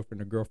a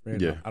boyfriend or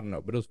girlfriend. Yeah. I don't know,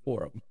 but it was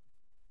four of them.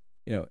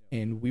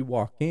 And we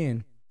walk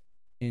in,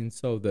 and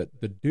so the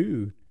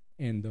dude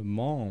and the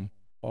mom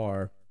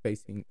are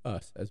facing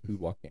us as we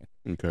walk in.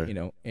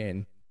 Okay.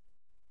 And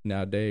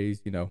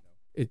nowadays,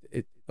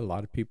 it a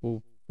lot of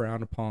people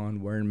frown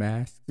upon wearing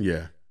masks.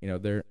 Yeah.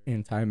 They're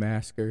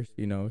anti-maskers.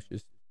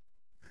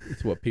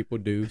 It's what people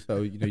do.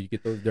 So, you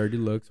get those dirty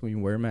looks when you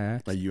wear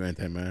masks. Are you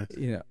anti-mask?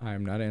 I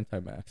am not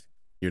anti-mask.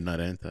 You're not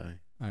anti?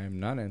 I am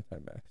not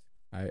anti-mask.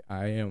 I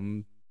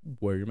am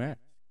wear your mask.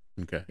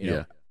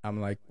 Okay.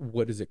 I'm like,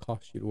 what does it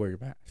cost you to wear your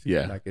mask?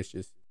 Yeah. Like, it's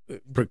just...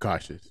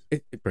 precautious.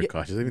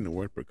 Precautious. Even the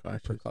word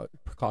precautious.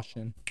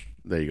 Precaution.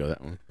 There you go,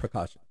 that one.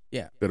 Precaution.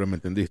 Yeah. Pero me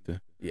entendiste?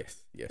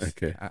 Yes.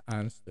 Okay. I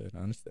understood.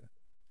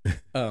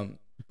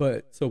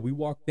 But so we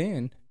walked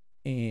in,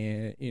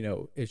 and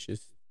it's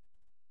just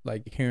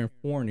like here in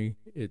Forney.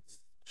 It's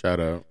shout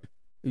out.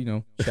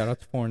 Shout out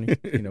to Forney.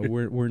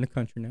 We're in the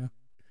country now.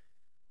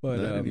 But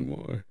not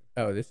anymore.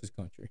 Oh, this is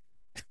country.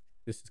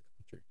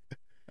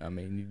 I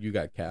mean, you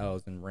got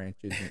cows and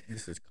ranches. And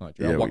this is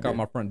country. I walk out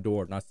my front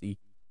door and I see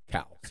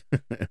cows.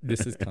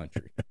 This is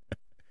country.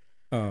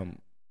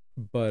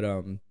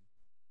 But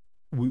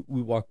we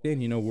walked in.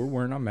 We're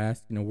wearing our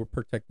masks. We're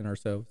protecting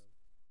ourselves.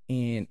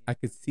 And I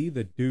could see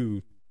the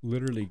dude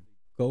literally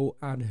go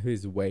out of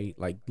his way,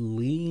 like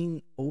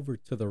lean over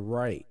to the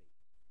right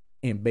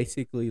and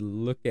basically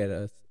look at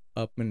us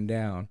up and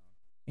down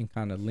and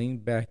kind of lean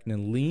back and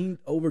then leaned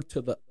over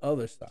to the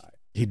other side.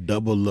 He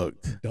double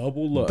looked.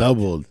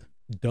 Doubled.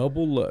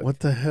 What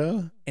the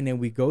hell? And then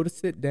we go to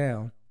sit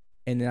down,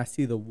 and then I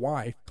see the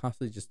wife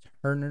constantly just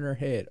turning her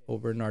head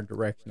over in our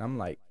direction. I'm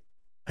like,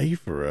 are you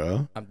for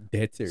real? I'm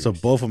dead serious. So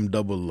both of them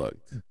double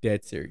looked.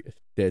 Dead serious.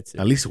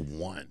 At least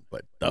one,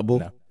 but double?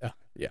 No.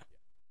 Yeah.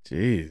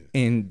 Jeez.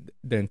 And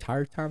the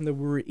entire time that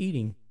we were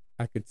eating,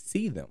 I could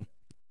see them.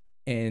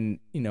 And,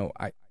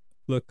 I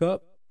look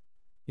up,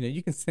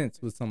 you can sense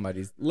when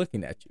somebody's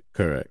looking at you.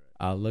 Correct.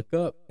 I look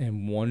up,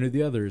 and one or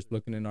the other is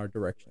looking in our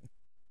direction.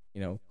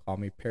 Call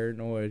me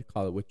paranoid,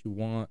 call it what you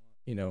want.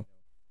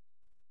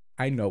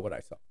 I know what I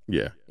saw.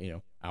 Yeah.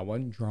 I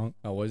wasn't drunk.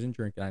 I wasn't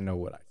drinking. I know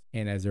what I saw.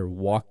 And as they're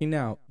walking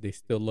out, they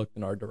still looked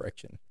in our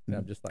direction. And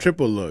I'm just like...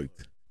 triple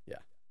looked. Yeah.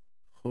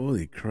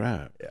 Holy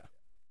crap. Yeah.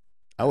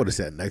 I would have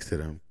sat next to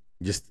them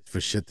just for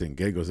shits and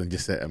giggles and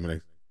just said, I'm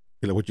like,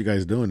 Like, what you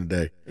guys doing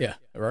today? Yeah,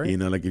 right. You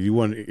know, like if you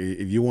want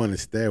to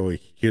stay, well,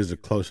 here's a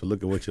closer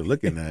look at what you're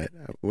looking at.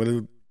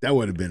 That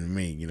would have been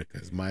me, you know,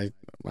 because my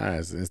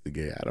ass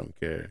instigate. I don't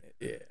care.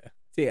 Yeah.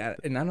 See, I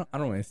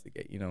don't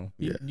instigate. You know,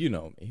 Yeah. you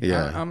know me.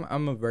 Yeah.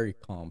 I'm a very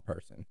calm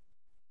person.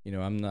 You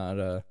know, I'm not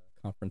a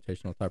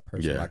confrontational type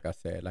person. Yeah. Like I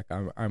said, like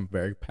I'm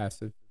very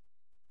passive.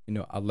 You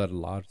know, I let a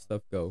lot of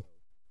stuff go.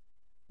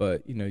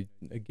 But you know,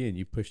 again,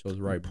 you push those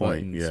right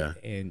buttons, yeah.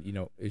 and you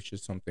know, it's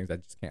just some things I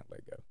just can't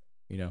let go.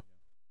 You know,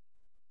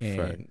 and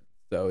Fact.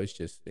 so it's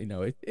just, you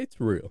know, it's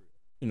real.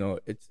 You know,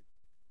 it's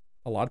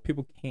a lot of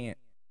people can't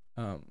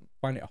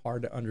find it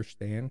hard to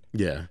understand.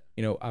 Yeah.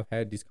 You know, I've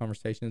had these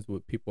conversations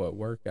with people at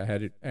work. I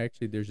had it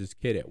actually. There's this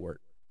kid at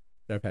work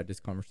that I've had this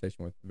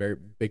conversation with, very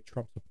big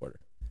Trump supporter.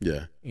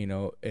 Yeah. You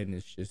know, and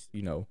it's just,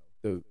 you know,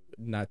 the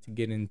not to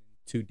get in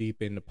too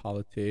deep into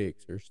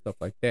politics or stuff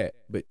like that,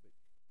 but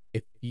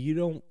if you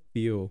don't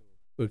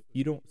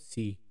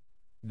see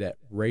that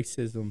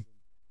racism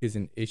is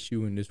an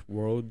issue in this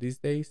world these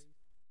days,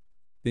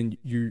 then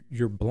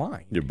you're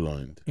blind. You're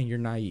blind. And you're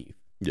naive.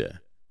 Yeah.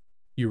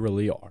 You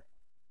really are.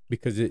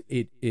 Because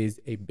it is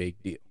a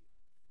big deal.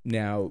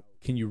 Now,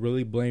 can you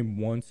really blame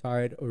one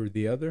side or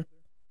the other?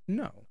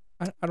 No.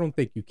 I don't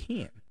think you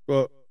can.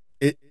 Well,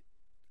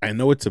 I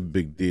know it's a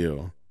big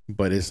deal,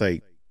 but it's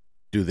like,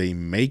 do they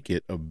make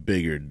it a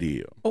bigger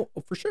deal? Oh,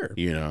 for sure.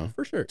 You know,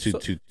 for sure.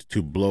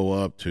 To blow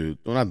up, well,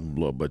 not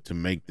blow up, but to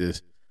make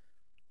this,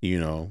 you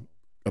know,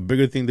 a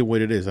bigger thing than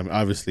what it is. I mean,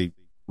 obviously,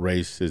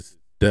 race is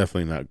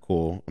definitely not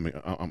cool. I mean,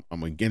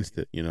 I'm against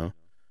it, you know,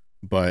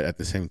 but at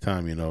the same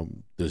time, you know,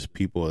 there's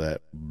people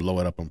that blow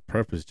it up on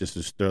purpose just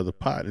to stir the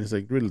pot, and it's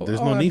like, really,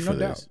 there's no need for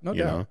this. No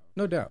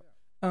doubt.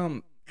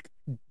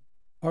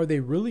 Are they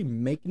really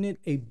making it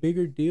a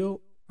bigger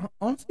deal?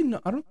 Honestly, no,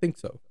 I don't think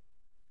so.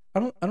 I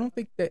don't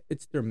think that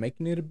they're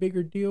making it a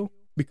bigger deal,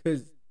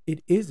 because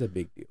it is a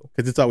big deal.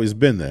 Because it's always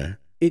been there.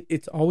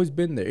 It's always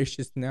been there. It's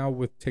just now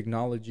with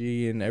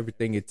technology and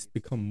everything, it's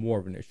become more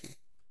of an issue.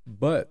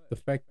 But the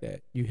fact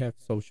that you have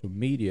social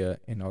media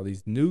and all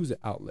these news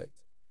outlets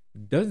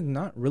does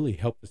not really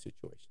help the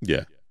situation.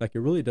 Yeah. Like, it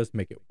really does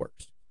make it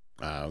worse.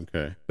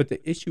 Okay. But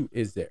the issue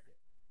is there.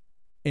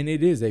 And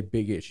it is a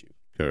big issue.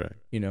 Correct.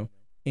 You know,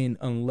 and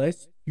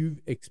unless you've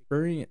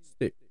experienced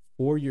it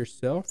for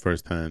yourself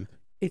firsthand,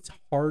 it's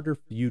harder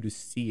for you to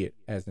see it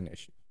as an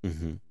issue.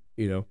 Mm-hmm.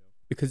 You know,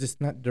 because it's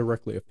not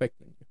directly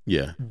affecting you.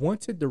 Yeah.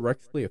 Once it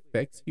directly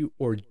affects you,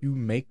 or you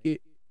make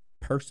it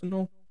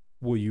personal,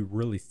 will you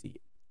really see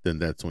it? Then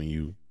that's when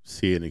you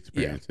see it and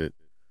experience it.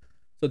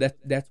 So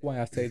that's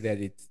why I say that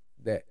it's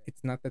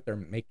not that they're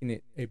making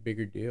it a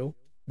bigger deal,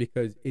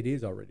 because it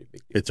is already a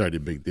big deal. It's already a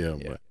big deal,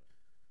 Yeah. but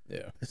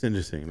Yeah. it's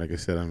interesting. Like I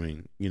said, I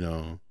mean, you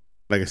know,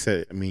 like I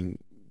said, I mean,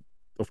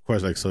 of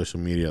course, like social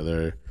media,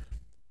 they're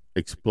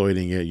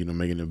exploiting it, you know,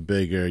 making it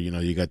bigger. You know,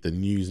 you got the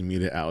news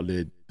media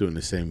outlet doing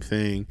the same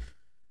thing,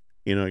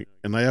 you know,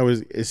 and I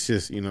always, it's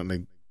just, you know,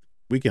 like,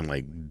 we can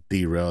like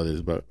derail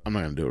this, but I'm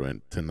not gonna do it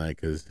right tonight,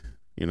 because,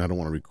 you know, I don't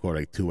want to record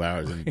like 2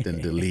 hours and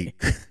then delete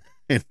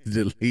and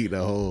delete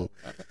a whole.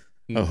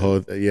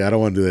 Yeah, I don't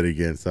want to do that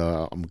again.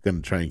 So I'm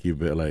gonna try and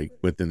keep it like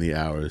within the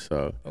hour.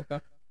 So Okay.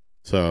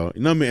 So,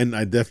 you know what I mean? And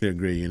I definitely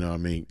agree, you know what I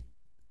mean?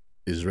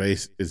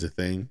 Race is a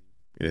thing.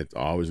 It's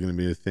always going to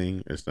be a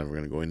thing. It's never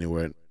going to go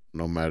anywhere,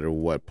 no matter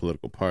what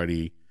political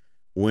party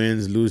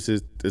wins,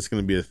 loses. It's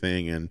going to be a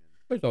thing. And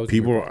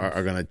people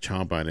are going to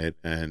chomp on it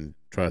and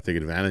try to take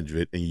advantage of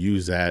it and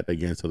use that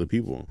against other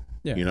people.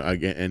 Yeah. You know,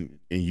 again,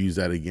 and use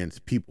that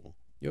against people.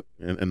 Yep.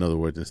 In other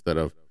words, instead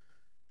of,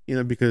 you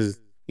know, because,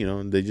 you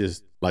know, they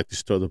just like to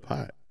stir the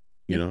pot,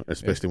 you know,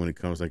 especially when it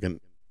comes like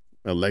an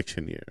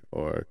election year,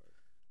 or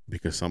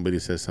because somebody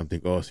says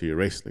something, oh, so you're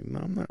racist. Like, no,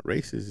 I'm not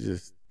racist. It's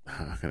just,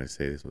 how can I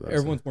say this without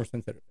everyone's more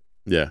sensitive.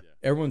 Yeah.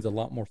 Everyone's a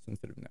lot more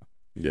sensitive now.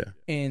 Yeah.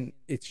 And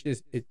it's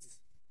just,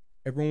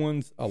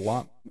 everyone's a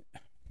lot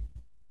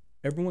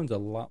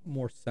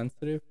more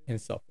sensitive and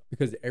selfish,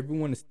 because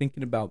everyone is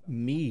thinking about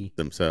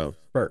themselves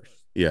first.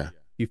 Yeah.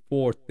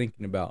 Before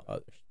thinking about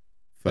others.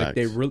 Facts.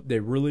 Like they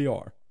really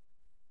are.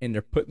 And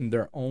they're putting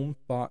their own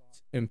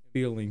thoughts and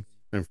feelings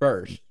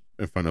first.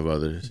 In front of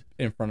others.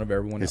 In front of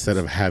everyone else. Instead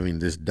of having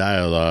this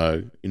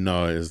dialogue, you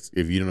know,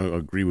 if you don't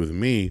agree with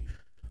me,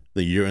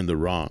 then you're in the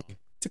wrong.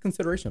 It's a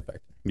consideration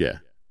factor. Yeah.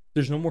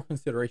 There's no more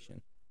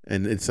consideration.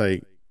 And it's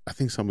like, I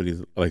think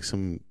somebody's like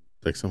some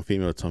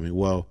female told me,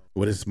 well,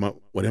 what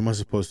am I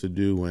supposed to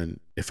do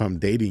if I'm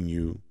dating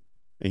you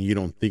and you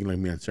don't think like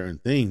me on certain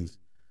things,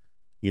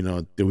 you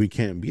know, that we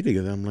can't be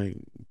together? I'm like,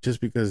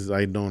 just because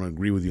I don't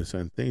agree with you on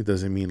certain things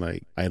doesn't mean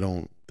like I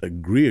don't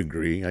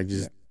agree.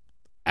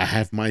 I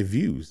have my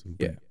views.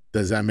 Yeah.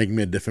 Does that make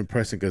me a different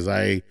person because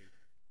I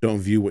don't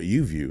view what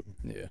you view?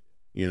 Yeah.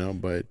 You know,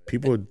 but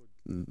people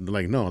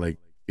like, no, like,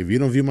 if you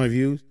don't view my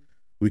views,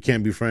 we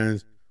can't be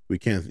friends. We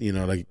can't, you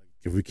know, like,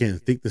 if we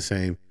can't think the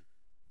same,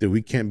 then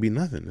we can't be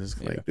nothing.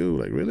 It's like, dude,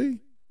 like, really?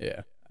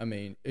 Yeah. I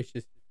mean, it's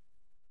just,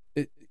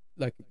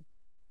 like,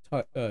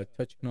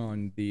 touching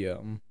on the,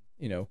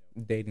 you know,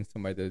 dating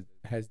somebody that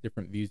has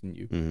different views than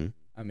you. Mm-hmm.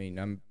 I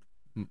mean,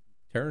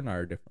 Tara and I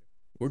are different.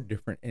 we're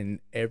different in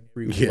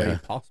every way Yeah.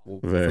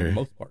 possible for the Very.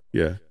 most part.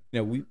 Yeah.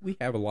 You know, we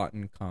have a lot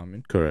in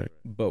common, Correct.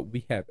 but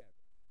we have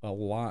a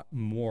lot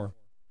more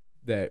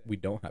that we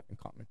don't have in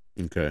common.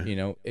 Okay. You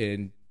know,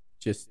 and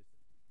just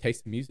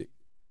taste in music.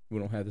 We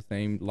don't have the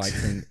same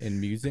likes in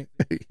music.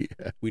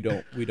 Yeah. We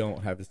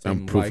don't have the same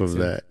I'm proof likes of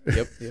that.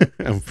 Yep.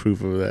 I'm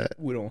proof of that.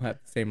 We don't have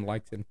the same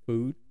likes in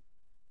food.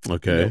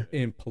 Okay. You know,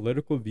 in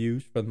political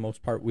views, for the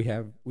most part, we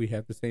have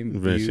the same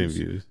Very views. same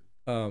views.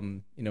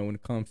 You know, when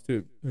it comes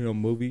to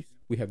movies,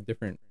 we have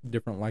different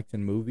likes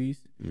in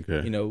movies.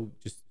 Okay. You know,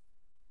 just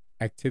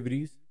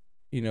activities.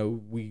 You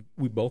know, we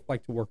both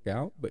like to work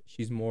out, but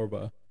she's more of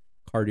a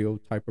cardio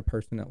type of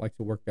person that likes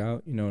to work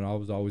out. You know, and I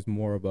was always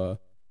more of a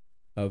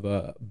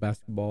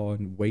basketball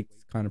and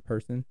weights kind of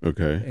person.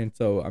 Okay. And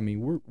so, I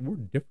mean, we're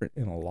different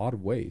in a lot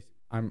of ways.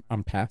 I'm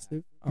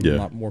passive. I'm Yeah. a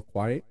lot more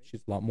quiet.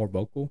 She's a lot more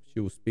vocal. She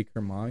will speak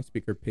her mind,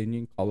 speak her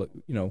opinion, call it,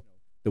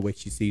 the way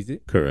she sees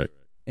it. Correct.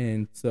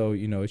 And so,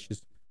 it's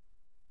just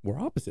we're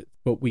opposites,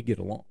 but we get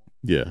along.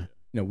 Yeah.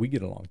 We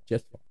get along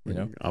just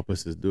fine.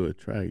 Opposites do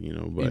attract.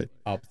 But and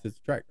opposites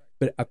attract.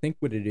 But I think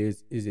what it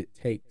is it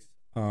takes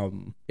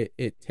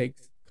it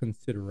takes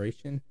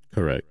consideration.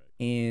 Correct.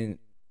 And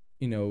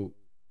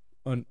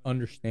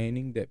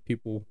understanding that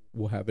people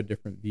will have a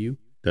different view.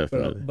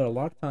 Definitely. But a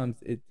lot of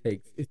times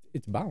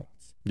it's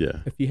balance. Yeah.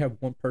 If you have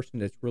one person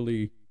that's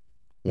really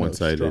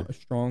one-sided,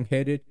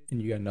 strong-headed,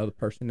 and you got another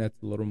person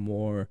that's a little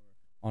more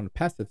on the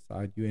passive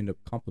side, you end up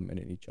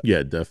complementing each other.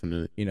 Yeah,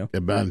 definitely.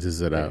 It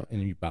balances it out,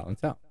 and you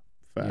balance out.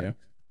 Fact.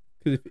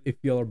 Because if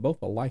y'all are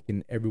both alike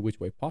in every which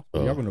way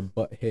possible, y'all gonna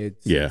butt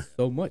heads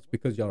so much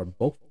because y'all are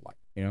both alike.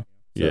 So,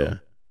 yeah,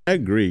 I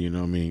agree.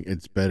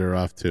 It's better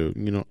off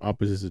to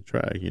opposites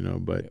attract.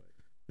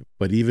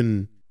 But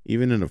even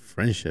in a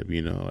friendship,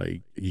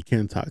 like you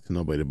can't talk to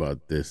nobody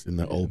about this in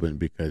the open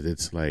because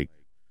it's like,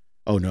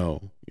 oh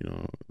no,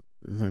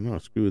 it's like no,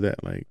 screw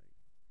that. Like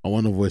I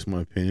want to voice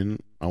my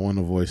opinion. I want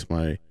to voice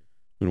my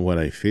what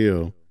I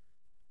feel.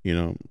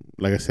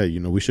 Like I said,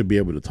 we should be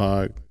able to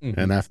talk,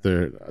 and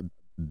after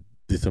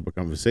this type of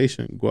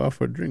conversation, go out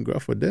for a drink, go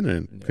out for dinner,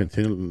 and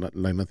continue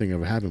like nothing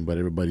ever happened. But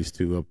everybody's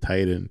too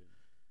uptight, and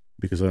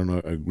because I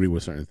don't agree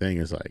with certain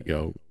things, it's like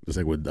it's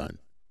like we're done.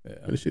 Yeah.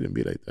 But it shouldn't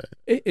be like that.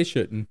 It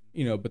shouldn't,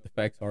 but the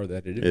facts are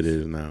that it is. It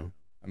is now.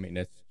 I mean,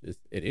 that's just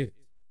it is.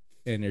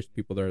 And there's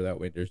people that are that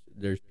way.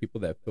 There's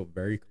people that feel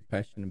very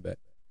compassionate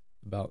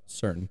about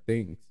certain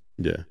things.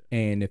 Yeah.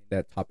 And if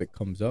that topic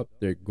comes up,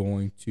 they're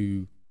going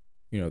to,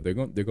 they're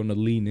going to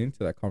lean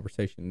into that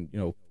conversation,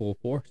 full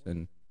force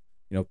and,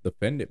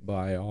 defend it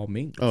by all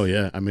means. Oh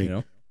yeah, I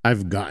mean,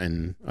 I've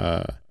gotten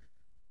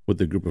with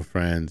a group of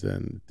friends,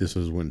 and this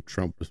was when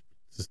Trump was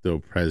still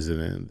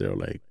president. They're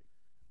like,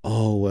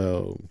 oh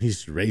well,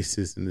 he's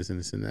racist and this and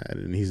this and that,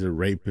 and he's a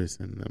rapist,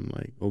 and I'm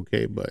like,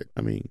 okay, but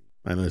I mean,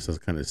 I know this is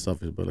kind of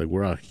selfish, but like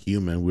we're all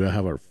human, we all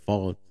have our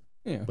faults.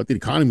 Yeah. But the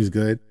economy's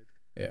good.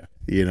 Yeah.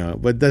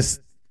 But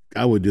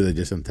I would do that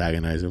just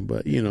antagonize him,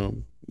 but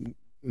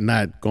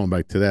not going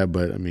back to that,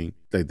 but I mean,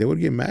 like they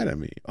would get mad at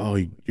me. Oh,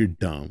 you're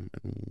dumb.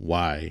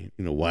 Why?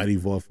 Why do you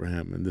vote for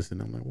him? And this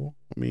and I'm like, well,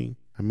 I mean,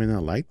 I may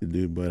not like the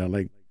dude, but I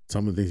like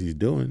some of the things he's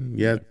doing.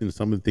 Yeah,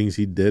 some of the things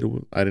he did,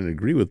 I didn't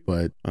agree with,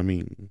 but I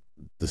mean,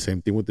 the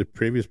same thing with the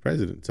previous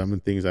president. Some of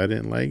the things I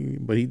didn't like,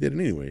 but he did it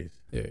anyways.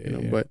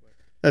 Yeah. But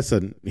that's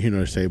a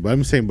say. But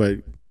I'm saying, but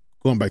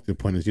going back to the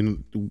point is,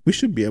 we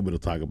should be able to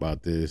talk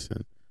about this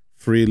and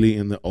freely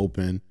in the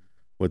open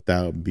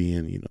without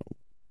being,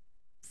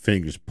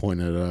 fingers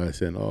pointed at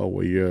us and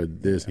well, you're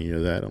this and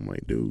you're that. I'm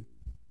like, dude,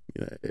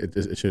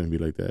 it shouldn't be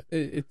like that.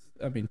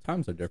 I mean,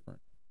 times are different.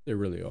 They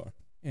really are.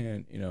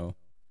 And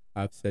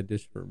I've said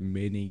this for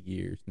many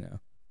years now,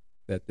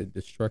 that the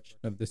destruction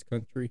of this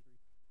country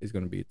is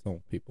going to be its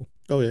own people.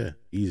 Oh yeah,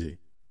 easy.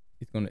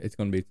 It's going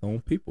to be its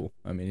own people.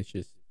 I mean, it's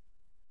just,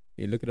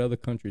 you look at other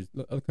countries.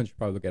 Other countries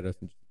probably look at us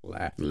and just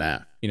laugh.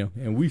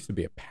 And we used to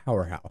be a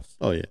powerhouse.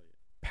 Oh yeah,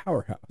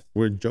 powerhouse.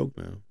 We're a joke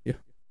now. Yeah,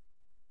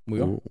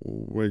 we are.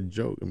 We're a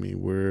joke. I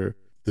mean,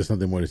 there's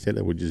nothing more to say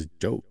that we're just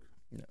joke.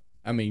 Yeah.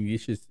 I mean,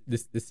 it's just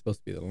this is supposed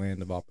to be the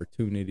land of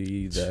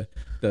opportunity. The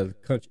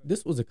country.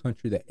 This was a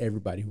country that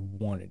everybody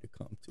wanted to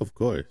come to. Of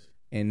course.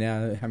 And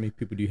now, how many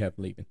people do you have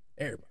leaving?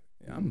 Everybody.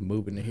 I'm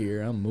moving to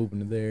here. I'm moving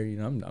to there.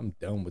 I'm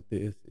done with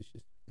this. It's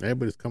just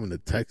everybody's coming to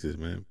Texas,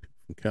 man. People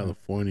from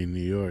California,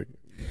 New York.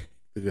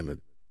 They're gonna.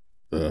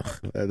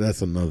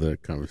 That's another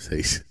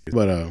conversation.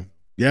 But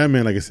yeah,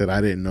 man. Like I said, I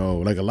didn't know.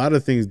 Like a lot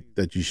of things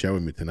that you shared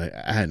with me tonight,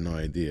 I had no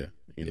idea.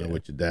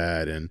 With your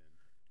dad and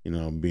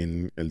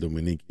being El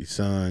Dominique's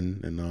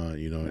son and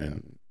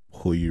and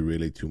who you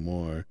relate to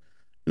more.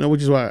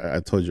 Which is why I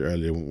told you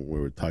earlier when we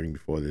were talking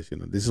before this.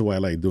 This is why I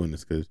like doing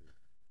this, because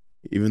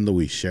even though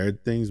we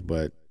shared things,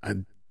 but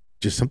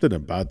just something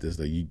about this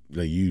that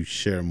you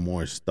share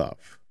more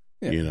stuff,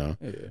 that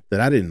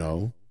I didn't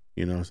know,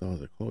 So I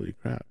was like, holy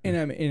crap. And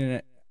I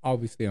mean,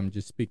 obviously, I'm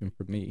just speaking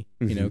for me,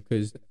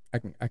 because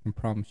I can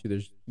promise you,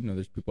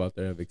 there's people out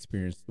there that have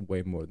experienced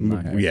way more than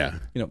I have. Yeah.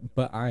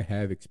 But I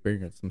have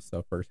experienced some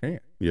stuff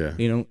firsthand. Yeah.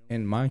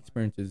 And my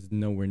experience is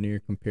nowhere near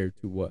compared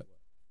to what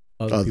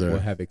other people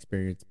have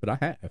experienced, but I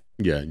have.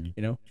 Yeah, you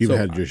know, you've so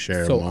had your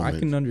share of so moments. I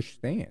can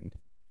understand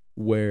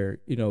where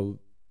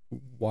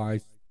why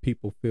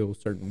people feel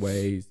certain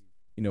ways.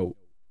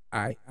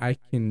 I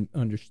can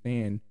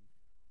understand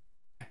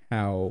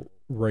how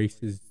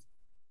race is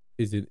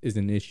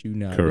an issue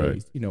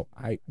nowadays.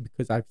 Correct.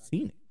 Because I've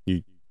seen it.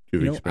 You've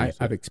experienced it.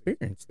 I've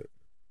experienced it,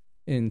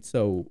 and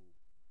so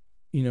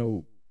you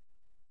know,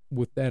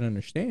 with that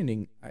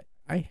understanding,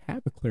 I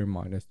have a clear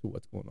mind as to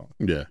what's going on.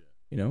 Yeah.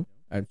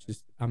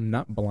 I'm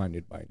not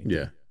blinded by anything.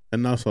 Yeah.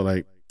 And also,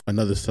 like,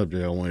 another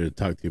subject I wanted to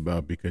talk to you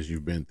about, because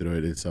you've been through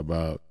it, it's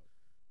about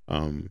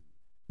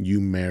you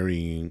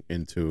marrying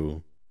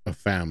into a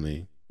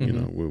family,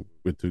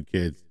 with 2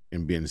 kids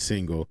and being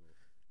single.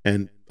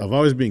 And I've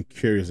always been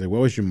curious, like,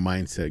 what was your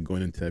mindset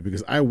going into that?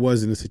 Because I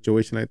was in a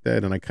situation like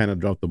that, and I kind of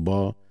dropped the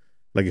ball.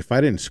 Like, if I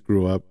didn't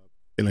screw up,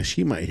 and like,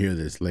 she might hear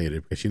this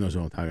later because she knows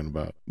what I'm talking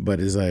about. But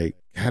it's like,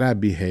 had I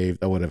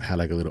behaved, I would have had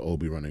like a little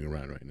Obi running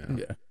around right now.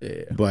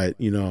 Yeah. But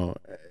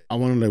I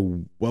want to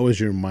know, what was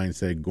your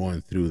mindset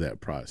going through that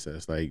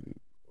process? Like,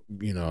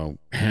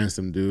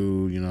 handsome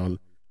dude,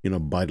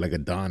 body like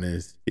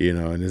Adonis,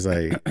 and it's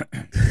like,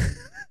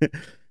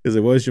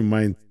 what was your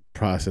mind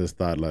process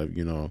thought like,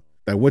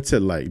 like, what's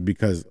it like?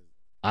 Because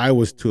I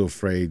was too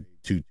afraid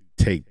to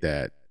take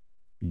that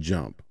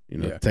jump,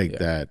 take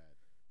that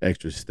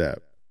extra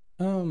step.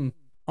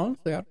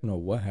 Honestly, I don't know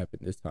what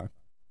happened this time.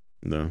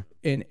 No.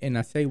 And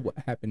I say what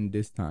happened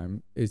this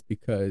time is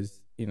because,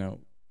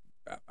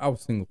 I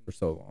was single for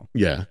so long.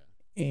 Yeah.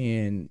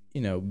 And,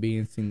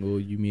 being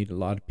single, you meet a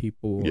lot of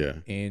people. Yeah.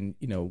 And,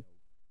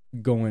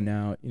 going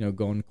out,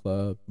 going to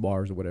clubs,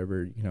 bars, or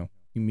whatever, you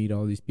meet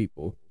all these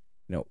people.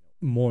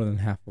 More than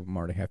half of them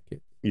already have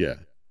kids. Yeah.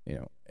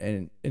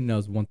 And that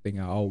was one thing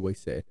I always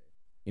said.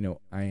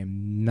 I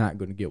am not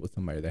going to get with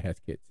somebody that has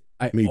kids.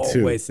 Me too.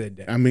 Always said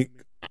that. I mean,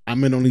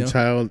 I'm an only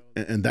child,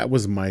 and that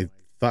was my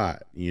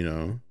thought,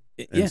 And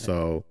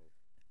so,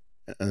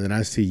 and then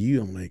I see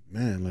you, I'm like,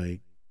 man, like,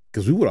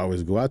 because we would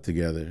always go out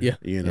together,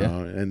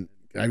 and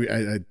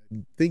I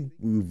think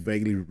we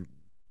vaguely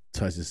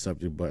touched the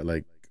subject, but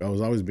like, I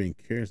was always being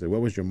curious, like,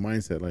 what was your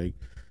mindset like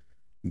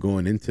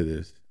going into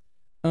this?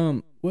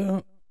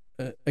 Well,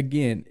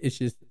 again, it's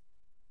just,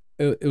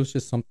 it was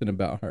just something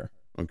about her.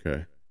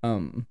 Okay.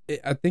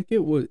 I think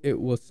it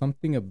was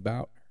something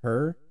about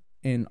her,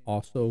 and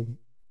also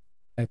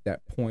at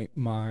that point,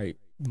 my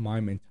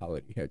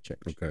mentality had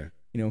changed. Okay.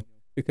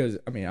 Because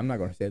I'm not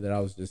going to say that I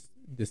was just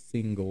this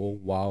single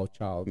wild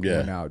child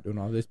going out doing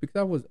all this,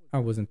 because I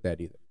wasn't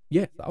that either.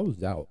 Yes, I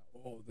was out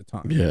all the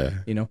time. Yeah.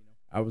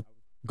 I was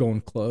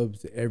going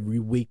clubs every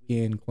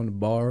weekend, going to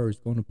bars,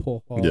 going to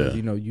pool halls. Yeah.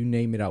 You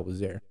name it, I was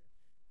there.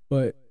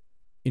 But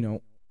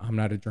I'm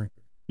not a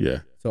drinker. Yeah.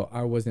 So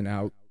I wasn't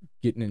out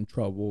getting in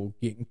trouble,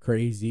 getting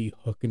crazy,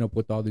 hooking up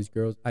with all these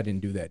girls. I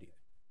didn't do that either.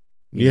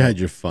 You had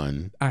your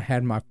fun. I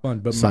had my fun,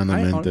 but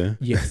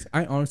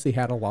I honestly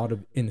had a lot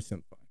of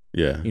innocent fun.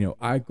 Yeah.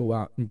 I go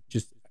out and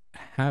just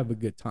have a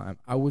good time.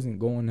 I wasn't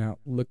going out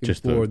looking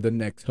for the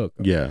next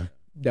hookup. Yeah.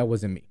 That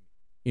wasn't me.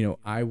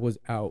 I was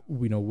out,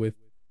 with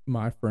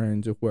my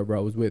friends or whoever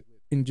I was with,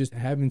 and just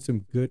having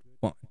some good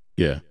fun.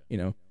 Yeah.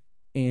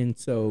 And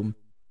so,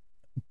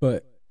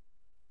 but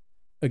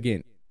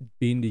again,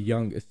 being the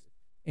youngest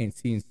and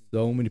seeing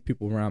so many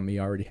people around me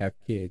already have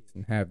kids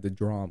and have the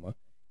drama,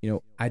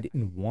 I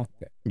didn't want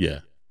that. Yeah.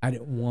 I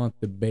didn't want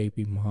the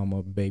baby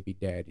mama, baby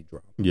daddy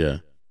drama. Yeah.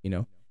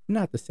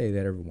 Not to say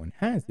that everyone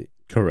has it.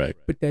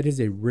 Correct. But that is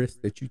a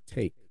risk that you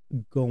take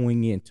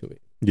going into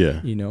it.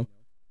 Yeah.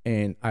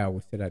 And I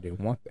always said I didn't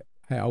want that.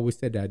 I always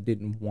said that I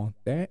didn't want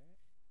that,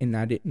 and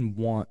I didn't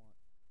want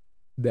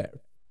that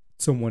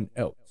someone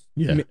else.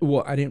 Yeah.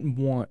 Well, I didn't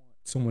want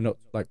someone else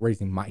like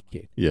raising my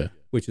kid. Yeah.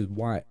 Which is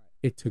why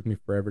it took me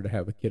forever to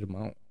have a kid of my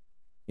own.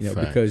 Facts.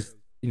 Because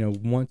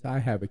once I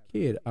have a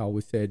kid, I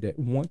always said that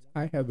once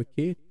I have a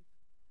kid,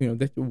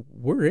 that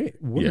we're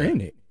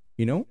in it.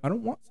 I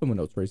don't want someone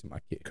else raising my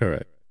kid.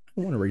 Correct.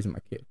 I want to raise my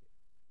kid.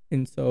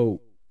 And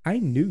so I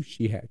knew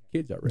she had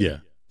kids already. Yeah.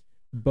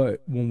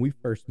 But when we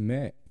first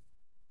met,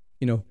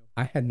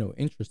 I had no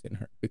interest in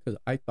her because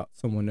I thought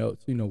someone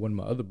else, one of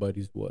my other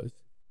buddies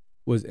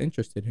was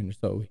interested in her.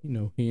 So,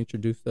 he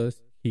introduced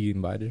us, he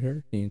invited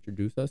her, he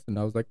introduced us, and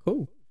I was like,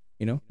 cool,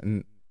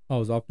 and I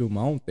was off doing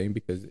my own thing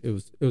because it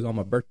was on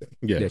my birthday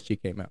that she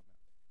came out.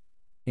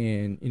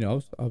 And, I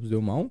was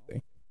doing my own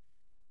thing.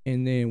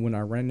 And then when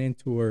I ran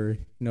into her,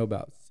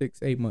 about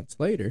 6-8 months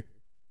later,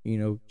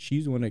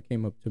 she's the one that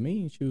came up to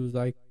me and she was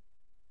like,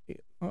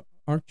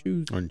 aren't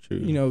you?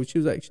 She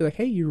was like,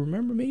 hey, you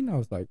remember me? And I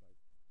was like,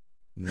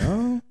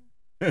 no.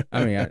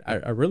 I mean,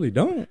 I really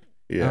don't.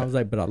 Yeah. I was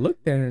like, but I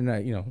looked at her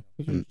and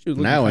she was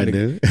looking now I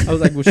do. I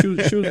was like, well, she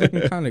was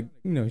looking kind of,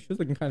 she was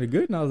looking kind of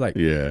good. And I was like,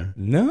 yeah,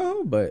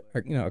 no, but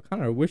I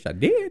kind of wish I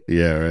did.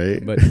 Yeah,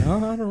 right. But no,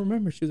 I don't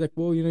remember. She was like,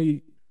 well,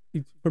 you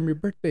from your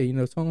birthday,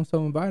 so and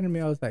so invited me.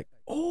 I was like,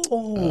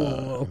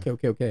 oh,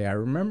 okay, I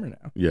remember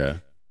now. Yeah.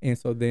 And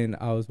so then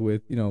I was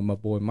with, my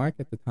boy Mike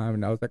at the time,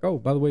 and I was like, oh,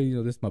 by the way,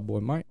 this is my boy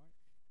Mike.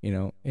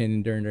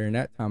 And during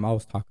that time, I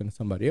was talking to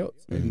somebody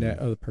else, and that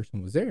other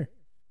person was there.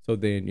 So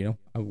then,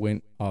 I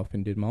went off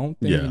and did my own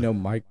thing. Yeah.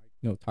 Mike,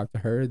 talked to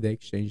her. They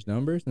exchanged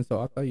numbers, and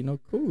so I thought,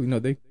 cool.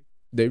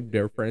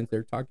 They're friends.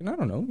 They're talking. I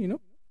don't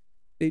know.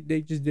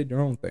 They just did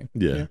their own thing.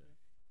 Yeah.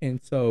 And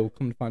so,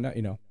 come to find out,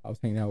 I was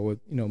hanging out with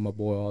my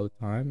boy all the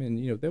time, and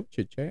they would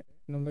chit chat,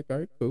 and I'm like, all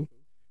right, cool.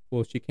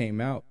 Well, she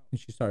came out and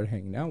she started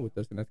hanging out with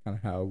us, and that's kind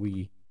of how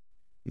we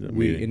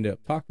ended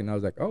up talking. I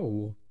was like,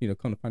 oh, well,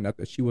 come to find out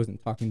that she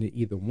wasn't talking to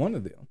either one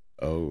of them.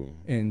 Oh.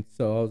 And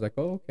so I was like,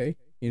 oh, okay,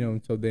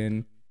 and so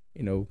then,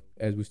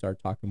 as we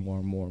started talking more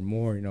and more and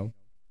more,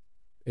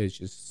 it's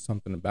just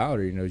something about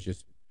her, it's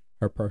just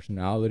her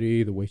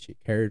personality, the way she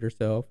carried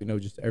herself,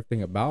 just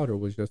everything about her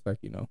was just like,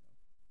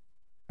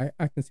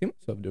 I can see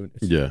myself doing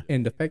this. Yeah.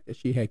 And the fact that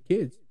she had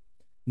kids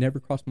never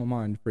crossed my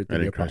mind for it to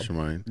be a problem. Cross your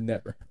mind.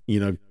 Never.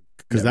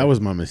 Because that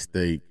was my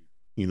mistake,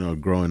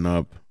 growing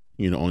up,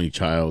 only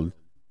child.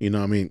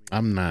 I mean,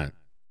 I'm not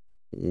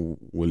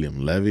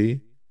William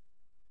Levy,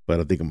 but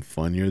I think I'm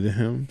funnier than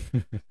him.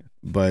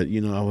 But,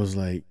 I was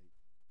like,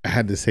 I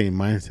had the same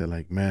mindset,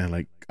 like, man,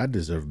 like, I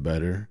deserve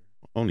better.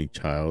 Only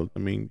child. I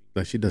mean,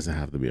 like, she doesn't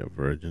have to be a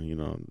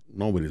virgin,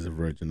 nobody's a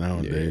virgin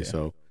nowadays. Yeah.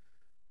 So,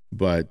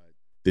 but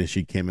then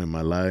she came in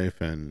my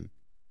life, and,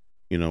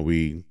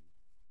 one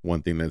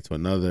thing led to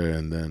another.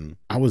 And then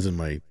I was in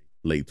my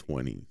late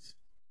 20s.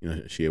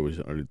 She was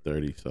early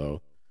 30s.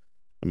 So,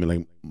 I mean,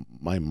 like,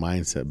 my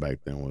mindset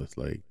back then was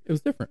like, it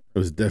was different. It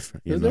was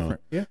different,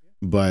 different, yeah.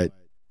 But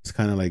it's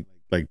kind of like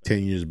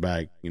 10 years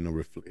back,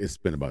 it's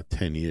been about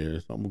 10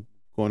 years. I'm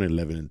going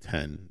 11 and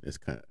 10. It's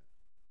kind of,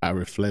 I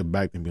reflect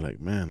back and be like,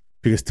 man,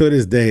 because to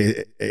this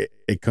day,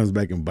 it comes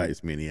back and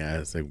bites me in the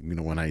ass. Like,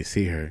 when I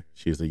see her,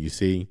 she's like, you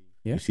see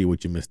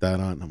what you missed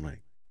out on? I'm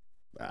like,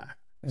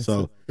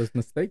 So those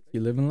mistakes, you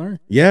live and learn.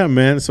 Yeah,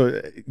 man.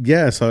 So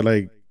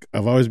like,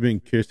 I've always been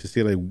curious to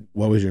see, like,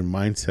 what was your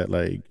mindset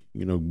like,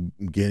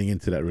 getting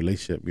into that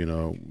relationship,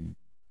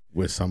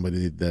 with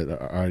somebody that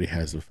already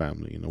has a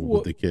family,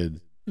 with the kids.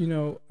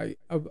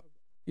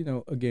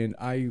 Again,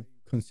 I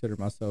consider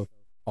myself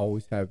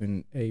always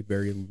having a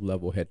very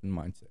level-headed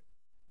mindset.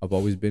 I've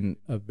always been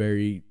a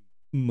very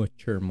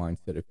mature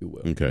mindset, if you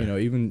will.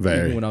 Okay. Even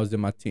when I was in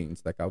my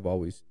teens, like, I've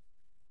always,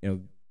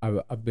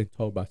 I've been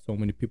told by so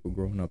many people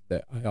growing up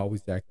that I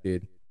always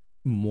acted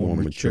more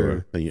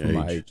mature than your for age.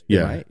 my age.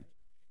 Yeah. My age.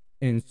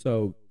 And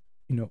so,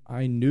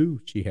 I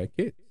knew she had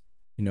kids.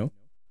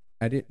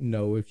 I didn't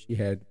know if she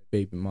had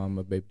baby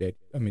mama, baby daddy.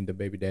 I mean, the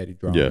baby daddy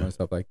drama and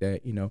stuff like that.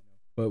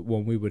 But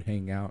when we would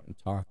hang out and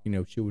talk,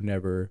 she would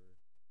never,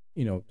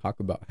 talk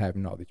about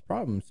having all these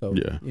problems. So,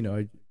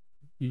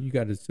 you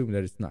got to assume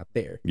that it's not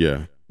there.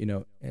 Yeah.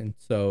 And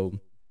so,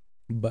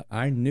 but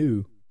I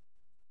knew,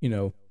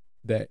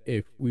 that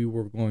if we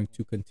were going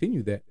to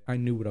continue that, I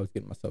knew what I was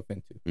getting myself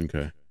into.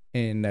 Okay.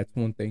 And that's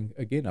one thing,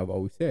 again, I've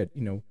always said,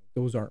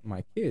 those aren't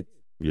my kids.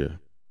 Yeah.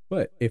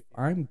 But if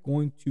I'm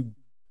going to,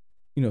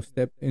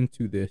 step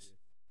into this,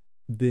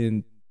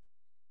 then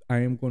I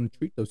am going to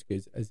treat those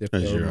kids as if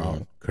they're my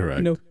own.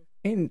 Correct.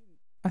 And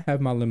I have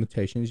my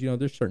limitations.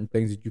 There's certain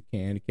things that you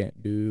can and can't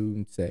do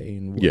and say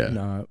and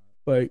whatnot.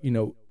 But,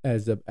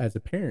 as a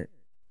parent,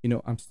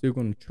 I'm still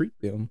going to treat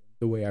them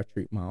the way I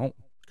treat my own.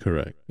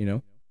 Correct.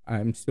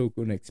 I'm still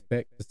going to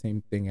expect the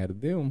same thing out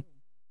of them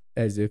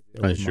as if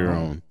it as was your my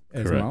own.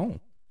 As Correct. my own.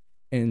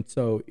 And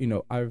so,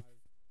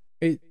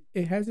 it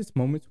has its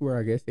moments where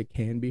I guess it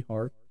can be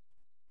hard,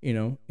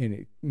 and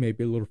it may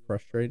be a little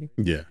frustrating.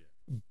 Yeah.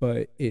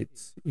 But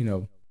it's,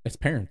 it's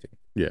parenting.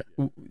 Yeah.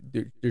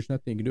 There's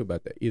nothing you can do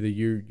about that. Either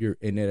you're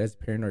in it as a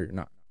parent or you're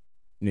not.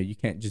 You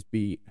can't just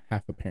be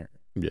half a parent.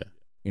 Yeah.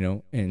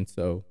 And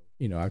so,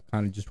 I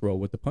kind of just roll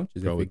with the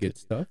punches. If it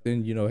gets tough,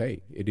 then,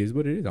 hey, it is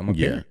what it is. I'm a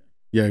parent.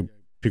 Yeah.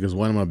 Because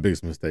one of my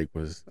biggest mistakes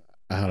was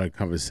I had a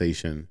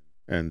conversation,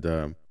 and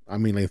I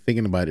mean, like,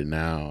 thinking about it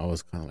now, I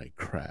was kind of like,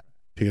 crap.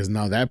 Because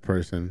now that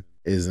person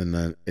is in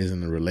a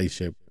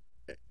relationship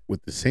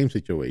with the same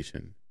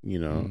situation.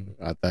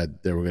 I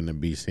thought they were going to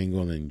be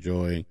single and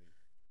enjoy,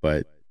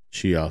 but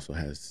she also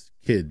has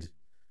kids.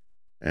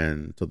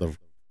 And so the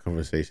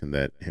conversation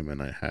that him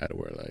and I had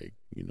were like,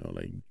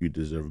 like, you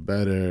deserve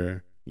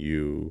better.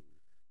 You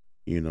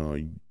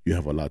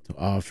have a lot to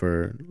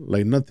offer.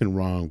 Like, nothing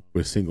wrong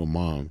with single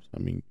moms. I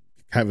mean,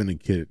 having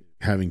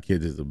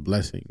kids is a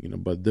blessing,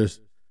 but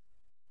there's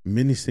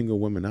many single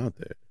women out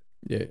there.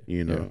 Yeah.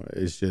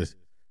 It's just,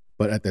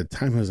 but at that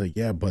time I was like,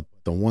 yeah, but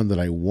the one that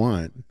I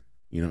want,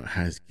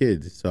 has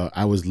kids. So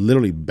I was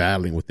literally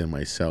battling within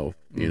myself,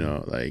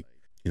 like,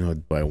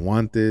 do I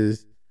want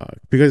this?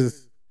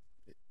 Because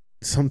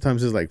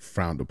sometimes it's like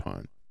frowned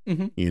upon,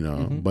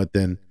 but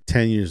then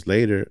 10 years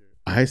later,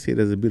 I see it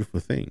as a beautiful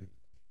thing,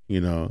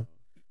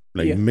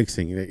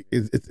 mixing.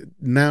 It's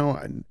now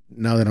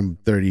that I'm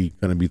 30,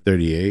 gonna be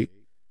 38,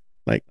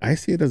 like, I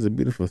see it as a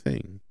beautiful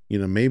thing.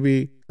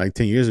 Maybe like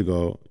 10 years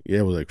ago,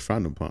 it was like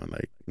frowned upon.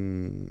 Like,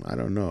 I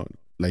don't know.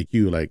 Like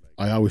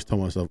I always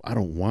told myself, I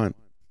don't want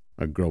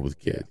a girl with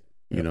kids,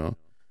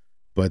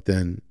 But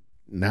then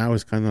now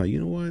it's kind of like, you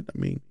know what? I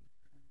mean,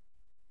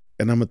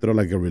 and I'm gonna throw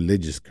like a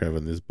religious curve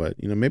on this,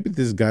 but maybe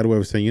this God way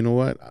of saying, you know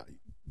what,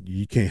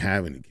 you can't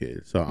have any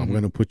kids, so I'm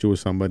gonna put you with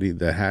somebody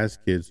that has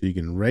kids, so you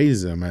can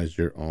raise them as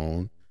your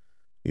own,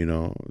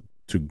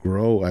 to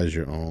grow as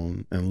your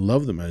own and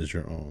love them as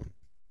your own,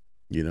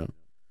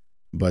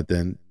 But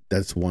then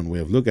that's one way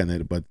of looking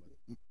at it. But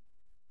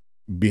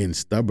being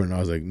stubborn, I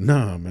was like,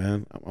 nah,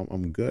 man,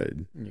 I'm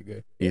good.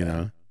 You're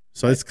good.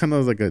 So it's kind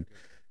of like a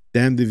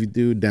damned if you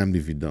do, damned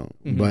if you don't.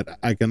 But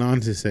I can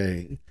honestly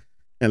say,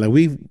 and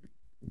like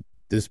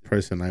this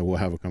person, I will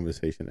have a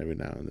conversation every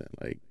now and then,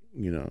 like,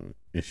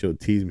 and she'll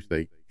tease me, she's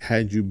like,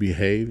 had you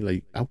behaved,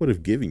 like, I would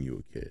have given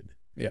you a kid.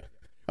 Yeah.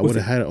 I would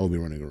have had an Obi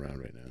running around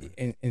right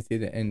now. And see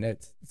that, and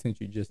that's,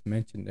 since you just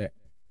mentioned that,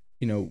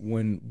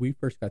 when we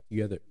first got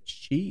together,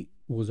 she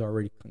was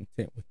already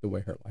content with the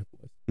way her life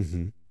was.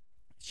 Mm-hmm.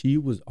 She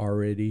was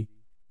already,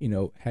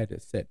 had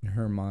it set in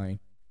her mind.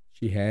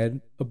 She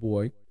had a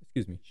boy,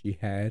 she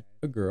had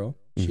a girl,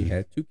 she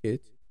had 2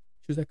 kids.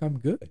 She was like, I'm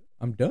good.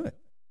 I'm done.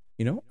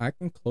 I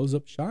can close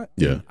up shop.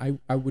 Yeah.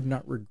 I would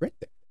not regret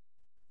that.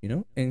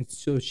 And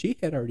so she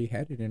had already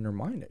had it in her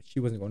mind that she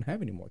wasn't going to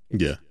have any more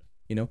kids.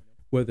 Yeah.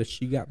 Whether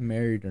she got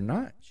married or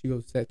not, she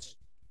goes,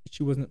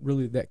 she wasn't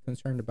really that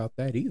concerned about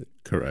that either.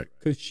 Correct.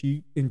 Because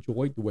she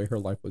enjoyed the way her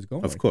life was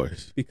going. Of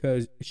course.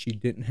 Because she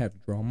didn't have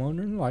drama in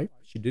her life.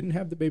 She didn't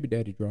have the baby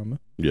daddy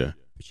drama. Yeah.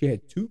 But she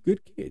had 2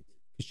 good kids.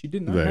 Because she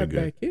did not have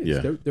bad kids.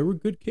 Yeah. They were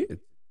good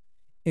kids.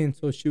 And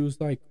so she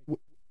was like,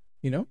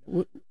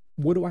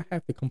 what do I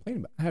have to complain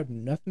about? I have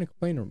nothing to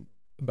complain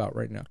about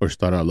right now. Or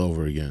start all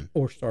over again.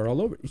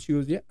 She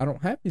was, I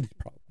don't have these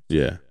problems.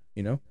 Yeah.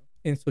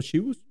 And so she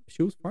was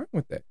fine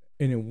with that.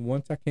 And then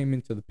once I came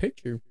into the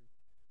picture,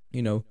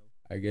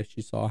 I guess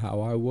she saw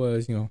how I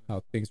was,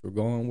 how things were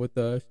going with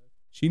us.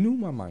 She knew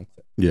my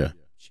mindset. Yeah.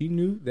 She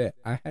knew that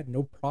I had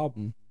no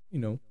problem,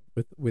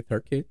 with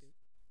her kids.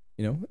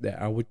 That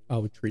I would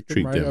treat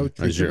them right. I would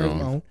treat them as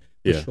my own.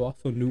 But she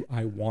also knew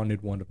I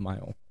wanted one of my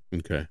own.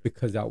 Okay.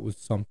 Because that was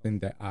something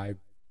that I've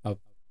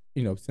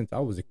since I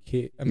was a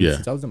kid.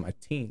 Since I was in my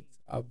teens,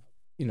 I've,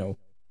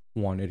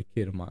 wanted a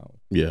kid of my own.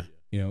 Yeah.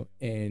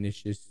 And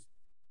it's just,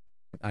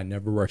 I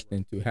never rushed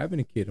into having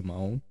a kid of my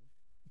own,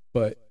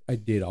 but I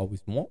did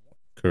always want one.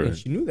 Correct. And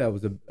she knew that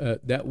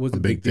was a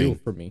big deal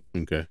for me.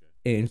 Okay.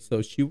 And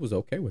so she was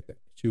okay with it.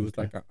 She was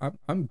like,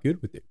 I'm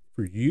good with it.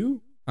 For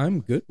you, I'm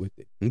good with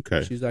it.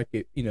 Okay. She's like,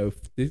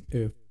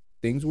 if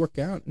things work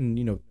out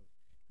and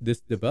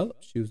this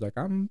develops, she was like,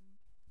 I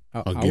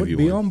would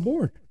be on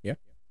board. Yeah.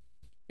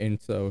 And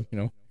so,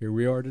 here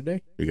we are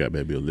today. We got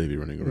baby Olivia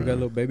running around. We got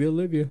little baby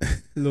Olivia,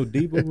 little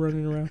Diva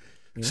running around.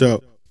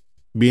 So,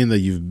 being that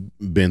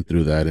you've been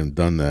through that and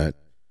done that,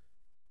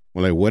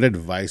 well, like, what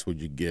advice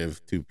would you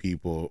give to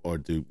people or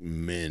to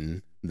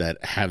men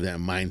that have that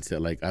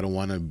mindset? Like, I don't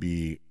want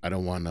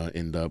to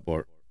end up,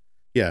 I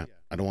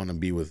don't want to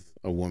be with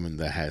a woman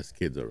that has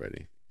kids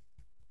already.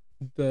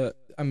 The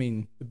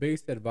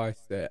biggest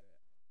advice that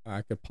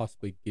I could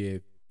possibly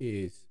give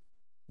is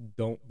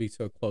don't be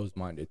so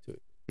closed-minded to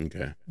it.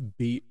 Okay.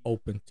 Be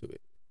open to it,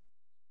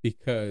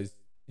 because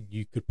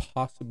you could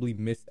possibly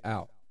miss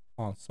out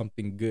on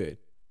something good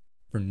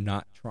for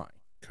not trying.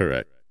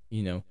 Correct.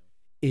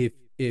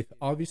 If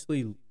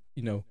obviously,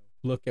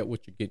 look at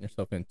what you're getting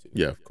yourself into.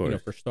 Yeah, of course.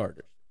 For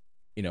starters,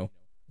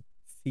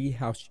 see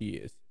how she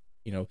is,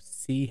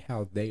 see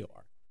how they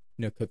are.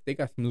 Because they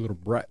got some little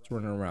brats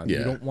running around. Yeah.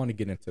 You don't want to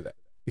get into that,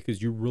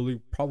 because you really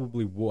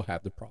probably will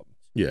have the problems.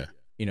 Yeah.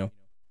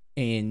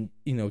 And,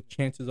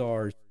 chances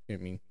are,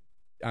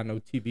 I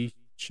know TV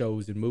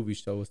shows and movies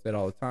show us that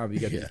all the time. You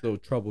got this little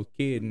troubled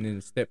kid, and then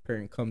the step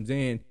parent comes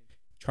in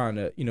trying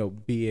to,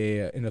 be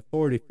an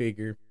authority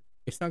figure.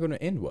 It's not going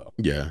to end well.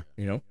 Yeah.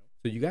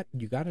 So you got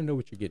to know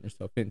what you're getting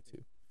yourself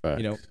into.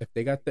 Facts. If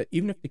they got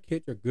even if the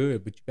kids are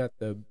good, but you got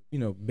the,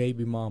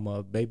 baby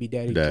mama, baby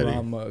daddy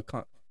drama,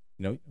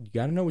 you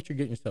got to know what you're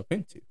getting yourself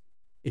into.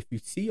 If you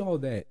see all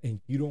that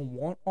and you don't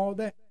want all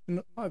that,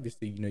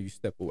 obviously, you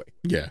step away.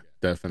 Yeah,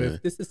 definitely. But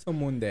if this is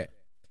someone that,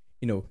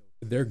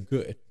 they're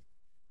good,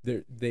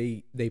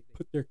 they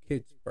put their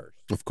kids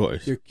first. Of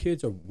course. Their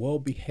kids are well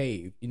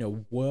behaved,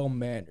 well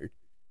mannered,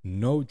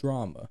 no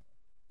drama.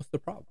 What's the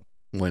problem?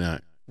 Why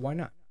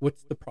not?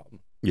 What's the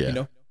problem?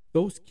 Yeah.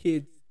 Those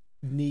kids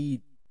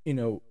need,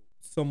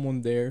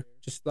 someone there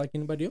just like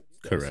anybody else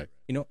does. Correct.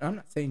 I'm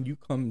not saying you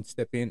come and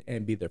step in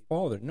and be their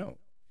father. No,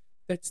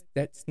 that's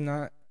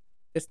not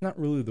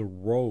really the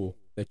role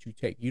that you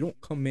take. You don't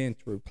come in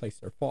to replace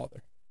their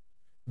father.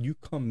 You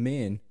come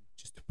in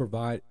just to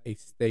provide a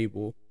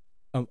stable,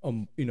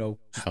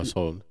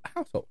 household.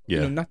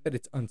 Yeah. Not that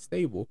it's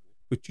unstable,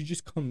 but you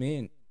just come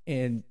in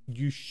and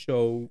you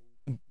show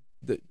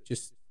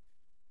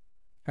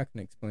how can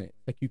I explain it?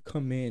 Like, you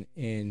come in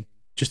and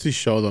just to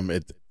show them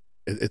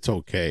it's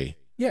okay.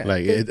 Yeah.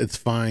 Like, it's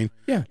fine.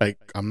 Yeah. Like,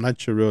 I'm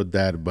not your real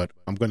dad, but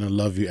I'm going to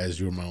love you as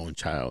you're my own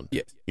child.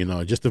 Yes.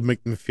 Just to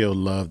make them feel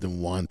loved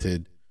and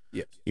wanted.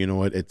 Yes. You know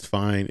what? It's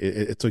fine.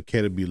 It's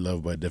okay to be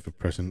loved by a different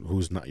person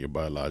who's not your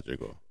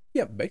biological.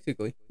 Yeah,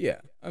 basically. Yeah.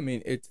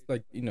 It's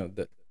like,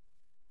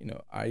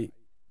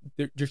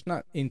 there's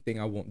not anything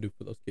I won't do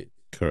for those kids.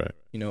 Correct.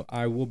 You know,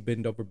 I will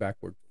bend over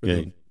backward for Yeah.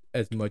 them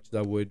as much as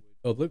I would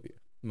Olivia,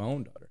 my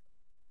own daughter.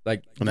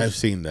 Like, And I've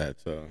seen that.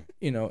 So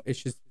you know,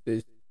 it's just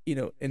you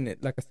know, and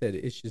like I said,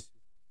 it's just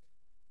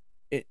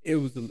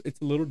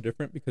it's a little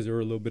different because they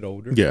were a little bit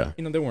older. yeah,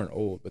 You know, they weren't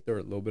old, but they were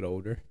a little bit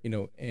older. You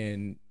know,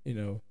 and you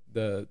know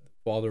the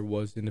father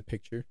was in the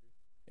picture.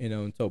 You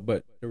know, and so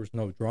but there was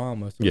no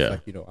drama. So Yeah. it's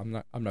like, you know, I'm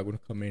not going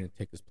to come in and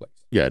take his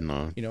place. yeah,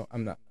 no. You know,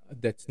 I'm not.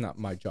 That's not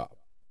my job.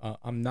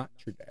 I'm not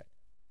your dad.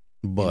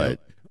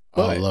 But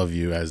But- I love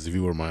you as if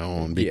you were my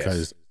own Yes.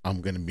 because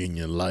I'm gonna be in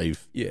your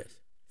life Yes.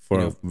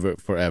 for You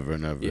forever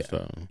and ever. Yeah.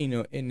 So You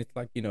know, and it's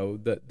like, you know,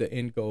 the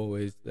end goal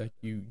is that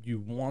you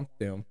want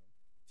them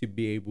to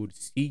be able to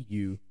see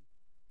you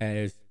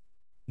as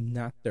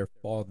not their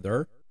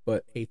father,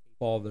 but a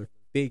father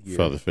figure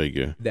father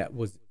figure, that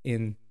was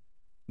in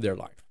their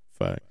life.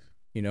 facts.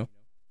 You know,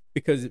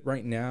 because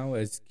right now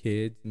as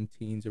kids and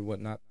teens or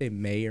whatnot, they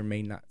may or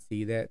may not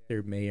see that.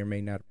 They may or may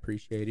not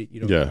appreciate it.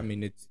 You know, Yeah. I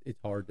mean, it's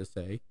hard to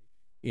say.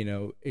 You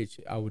know,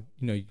 I would,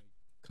 you know, you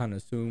kind of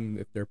assume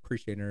if they're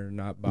appreciating it or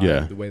not by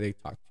Yeah. the way they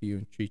talk to you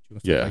and treat you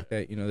and stuff Yeah. like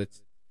that. You know,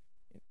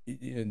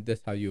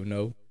 that's how you'll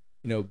know.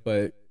 You know,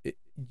 but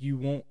you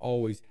won't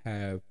always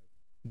have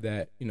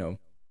that. You know,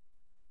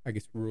 I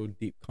guess real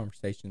deep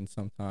conversation.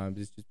 Sometimes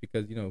it's just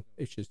because, you know,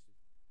 it's just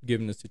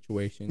given the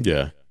situation.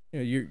 Yeah, You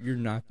know, you're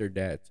not their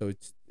dad, so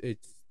it's.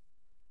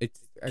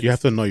 I you guess- have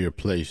to know your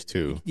place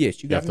too.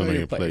 Yes, you You have to know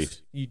your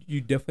place. place.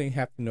 You definitely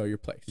have to know your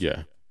place.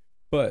 Yeah,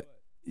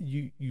 But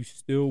you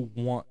still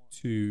want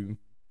to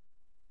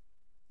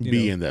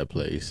be know- in that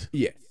place.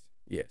 yes.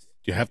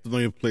 You have to know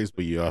your place,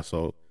 but you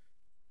also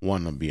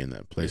want to be in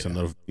that place. Yeah.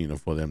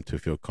 Enough, for them to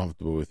feel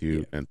comfortable with you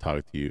Yeah. and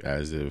talk to you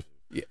as if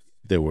Yes.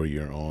 they were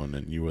your own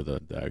and you were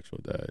the actual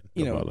dad.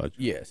 You the know,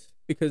 biological. yes.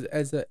 Because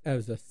as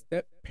a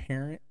step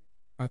parent,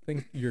 I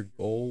think your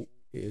goal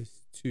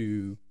is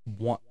to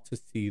want to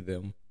see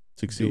them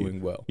Succeed.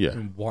 doing well. Yeah.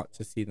 And want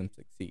to see them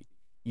succeed.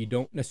 You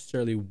don't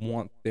necessarily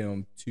want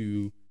them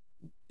to,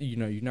 you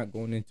know, you're not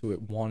going into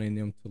it wanting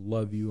them to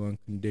love you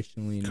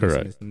unconditionally and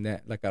Correct. this and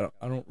that. Like I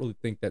don't really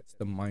think that's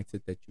the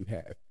mindset that you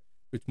have.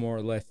 It's more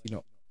or less, you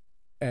know,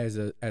 as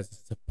a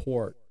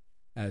support,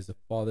 as a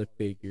father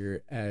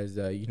figure, as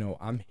a, you know,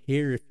 I'm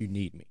here if you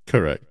need me.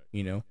 Correct.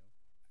 You know,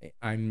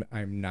 I'm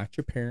not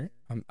your parent.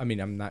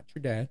 I'm not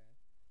your dad,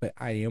 but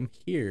I am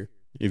here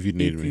If you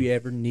need if me. you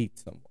ever need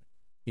someone.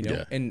 You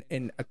know, Yeah.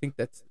 and I think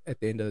that's at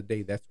the end of the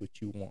day, that's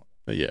what you want.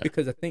 Yeah.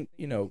 Because I think,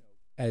 you know,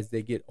 as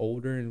they get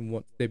older and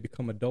once they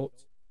become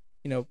adults,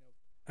 you know,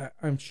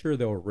 I'm sure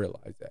they'll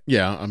realize that,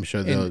 Yeah, I'm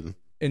sure they'll.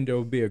 and there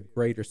will be a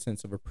greater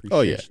sense of Oh,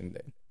 appreciation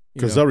then. you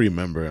Because know? I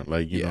remember,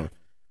 like, you Yeah. know,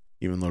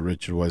 even though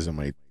Richard wasn't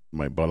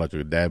my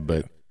biological dad,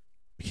 but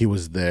he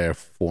was there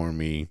for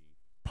me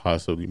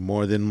possibly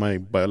more than my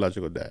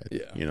biological dad.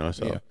 Yeah. You know,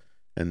 so, Yeah.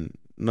 and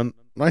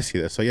I see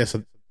that. So, yes,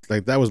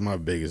 like, that was my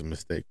biggest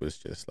mistake was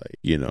just, like,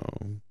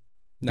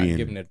 not being-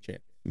 giving it a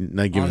chance.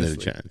 not giving Honestly,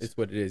 it a chance. It's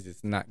what it is.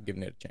 It's not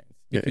giving it a chance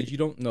Yeah, because you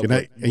don't know.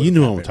 And you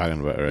knew what I'm talking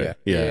about, right?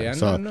 Yeah.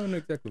 So, I know exactly.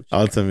 What you're talking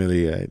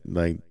ultimately,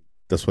 like,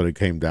 that's what it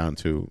came down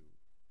to,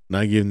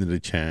 not giving it a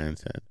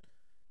chance. And,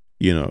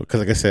 because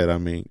like I said, I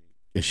mean,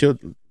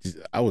 and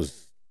I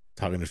was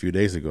talking a few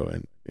days ago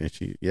and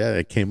she,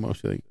 it came up.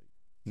 She's like,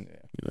 about.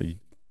 Yeah.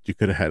 you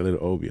could have had a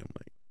little Obi. I'm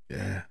like,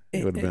 yeah,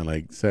 it would have been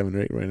like 7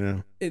 or 8 right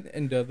now.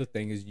 And the other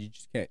thing is, you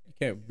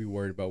can't be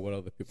worried about what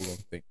other people are going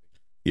to think.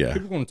 Yeah,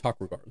 People are going to talk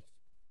regardless.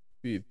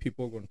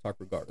 People are going to talk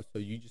regardless. So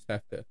you just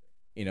have to,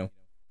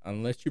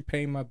 unless you're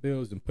paying my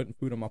bills and putting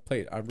food on my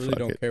plate, I really Fuck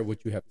don't it. care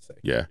what you have to say.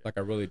 yeah, Like,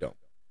 I really don't.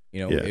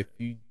 Yeah. If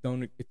you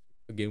don't,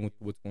 again, with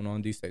what's going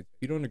on these days,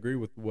 if you don't agree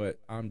with what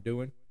I'm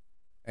doing,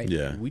 hey,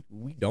 Yeah. we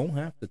don't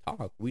have to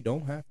talk. We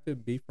don't have to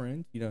be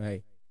friends.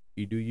 Hey,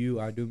 you do you,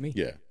 I do me.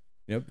 yeah,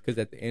 Because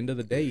at the end of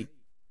the day,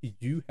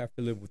 you have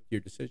to live with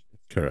your decisions.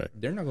 correct,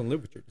 They're not going to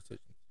live with your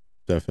decisions.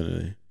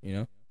 definitely.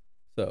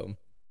 So,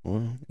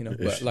 Well,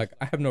 but like,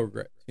 I have no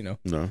regrets. no,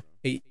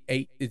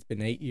 It's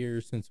been 8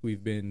 years since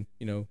we've been,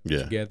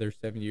 Yeah. together,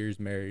 7 years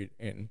married,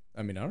 and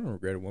I mean, I don't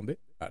regret it one bit.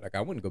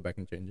 I wouldn't go back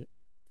and change it.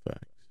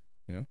 facts.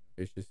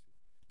 It's just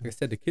like I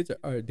said, the kids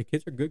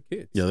are good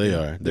kids. Yeah, they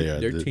are. They are.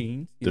 They're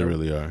teens. They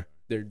really are.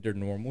 They're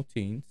normal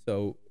teens.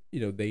 So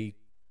they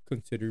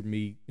consider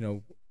me,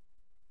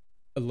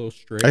 a little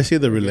strict. I see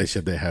the guess.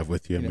 relationship they have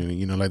with you. I You know?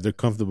 mean, like they're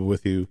comfortable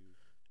with you.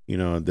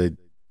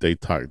 They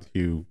talk to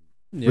you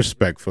Yeah.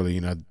 respectfully.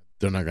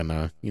 They're not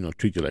gonna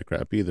treat you like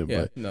crap either.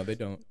 Yeah, But no, they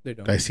don't. They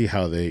don't. I see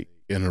how they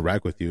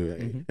interact with you,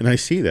 Mhm. and I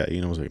see that.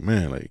 I was like,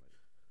 man, like,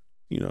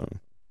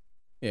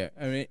 Yeah,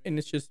 I mean,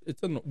 and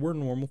we're a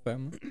normal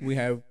family. We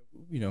have,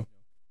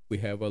 we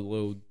have our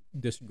little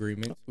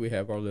disagreements. We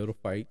have our little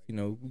fights.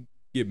 We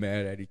get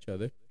mad at each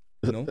other.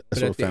 that's but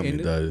what at the family end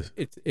of- does.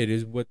 It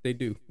is what they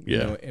do.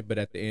 Yeah. But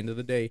at the end of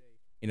the day,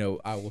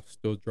 I will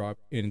still drop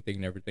anything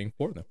and everything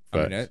for them.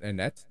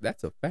 Facts.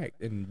 That's a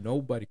fact, and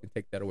nobody can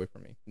take that away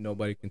from me.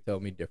 Nobody can tell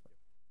me different,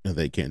 And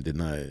they can't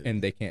deny it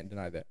and they can't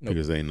deny that. Nope.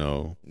 because they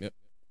know Yep.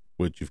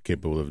 what you're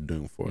capable of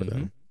doing for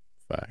them.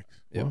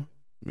 Facts. Yep. Well,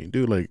 I mean,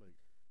 dude, like,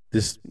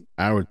 this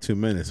hour 2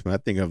 minutes, man. I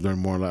think I've learned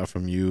more a lot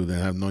from you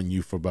than I've known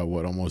you for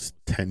about almost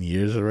 10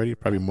 years already.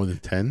 Probably more than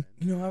 10.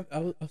 I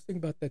was thinking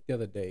about that the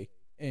other day,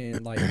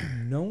 and like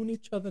known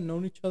each other.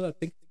 I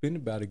think it's been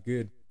about a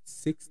good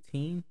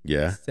 16,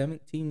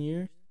 17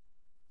 years,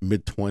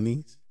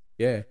 mid-20s.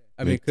 Yeah,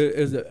 I mean, it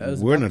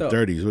was we're in our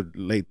 30s, we're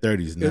late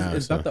 30s now.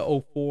 It's about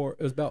the 04.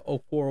 It was about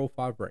 04,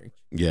 05 range.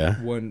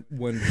 Yeah, when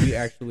we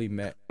actually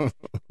met.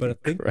 But I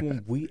think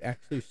when we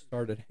actually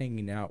started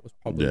hanging out was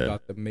probably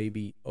about the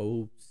maybe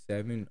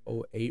 07,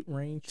 08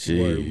 range.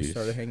 Jeez. Where we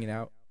started hanging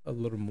out a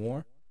little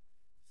more.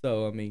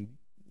 So I mean,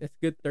 that's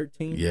good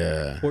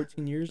 13,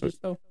 14 years or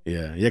so.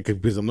 Yeah,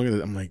 because I'm looking at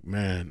it, I'm like,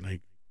 man,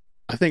 like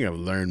I think I've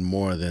learned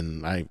more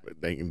than like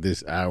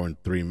this hour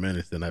and 3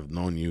 minutes than I've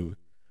known you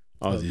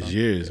all these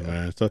years,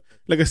 man. So,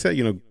 like I said,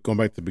 going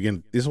back to the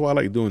beginning, this is why I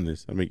like doing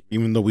this. I mean,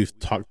 even though we've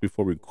talked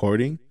before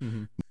recording,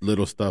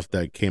 little stuff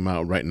that came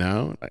out right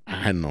now, like, I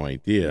had no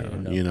idea,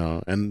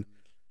 and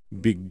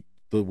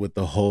with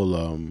the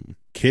whole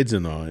kids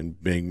and all,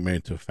 and being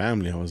married to a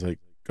family, I was like,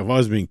 I've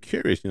always been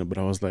curious, but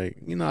I was like,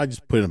 I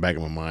just put it in the back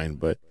of my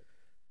mind. But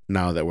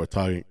now that we're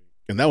talking,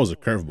 and that was a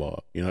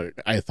curveball,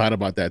 I thought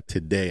about that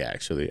today,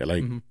 actually.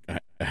 Like, I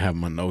have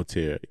my notes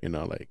here,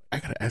 like, I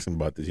got to ask him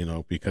about this,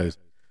 because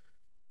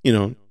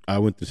I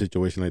went through a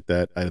situation like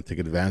that. I didn't take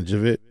advantage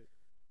of it.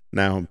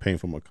 Now I'm paying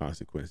for my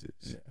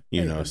consequences.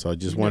 So I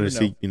just wanted to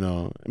see,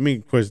 I mean,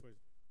 of course,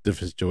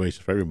 different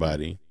situation for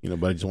everybody,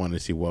 but I just wanted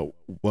to see what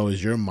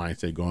was your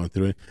mindset going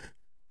through it.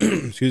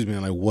 Excuse me,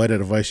 and like what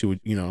advice you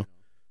would,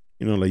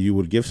 like you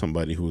would give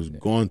somebody who's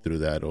going through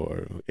that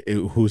or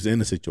who's in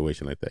a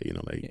situation like that,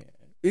 like.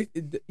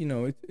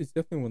 It's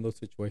definitely one of those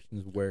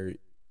situations where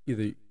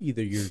either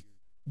you're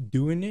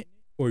doing it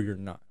or you're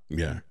not.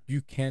 Yeah.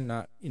 You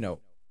cannot,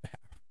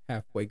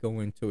 halfway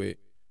go into it,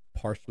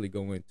 partially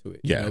go into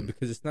it.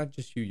 Because it's not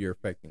just you you're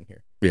affecting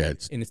here. Yeah,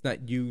 and it's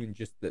not you and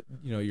just that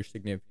your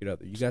significant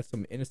other. You got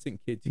some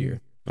innocent kids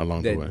here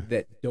along the way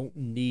that don't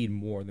need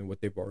more than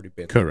what they've already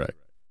been. Correct.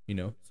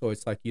 So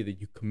it's like either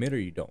you commit or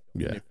you don't.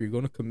 Yeah. And if you're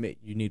going to commit,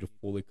 you need to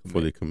fully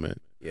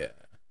commit. Yeah.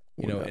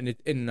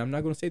 And I'm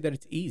not going to say that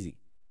it's easy,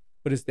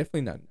 but it's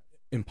definitely not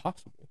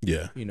impossible.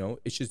 Yeah.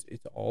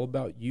 It's all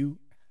about you,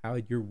 how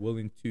you're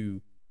willing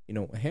to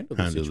handle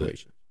the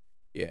situation.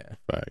 Yeah.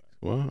 Fact.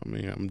 Well, I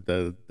mean, I'm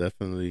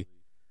definitely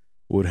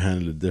would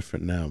handle it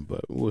different now,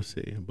 but we'll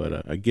see.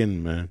 But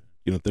again, man,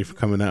 thanks for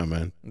coming out,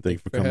 man.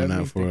 Thanks for coming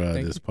out for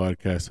this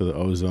podcast to the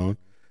Ozone.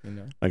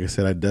 Like I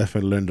said, I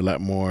definitely learned a lot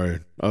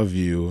more of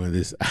you in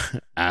this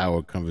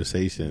hour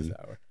conversation.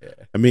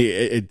 I mean,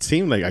 it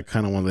seemed like I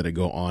kind of wanted to let it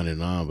go on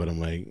and on, but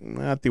I'm like,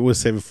 I think we'll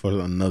save it for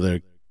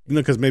another,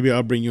 because maybe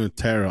I'll bring you and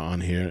Tara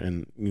on here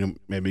and,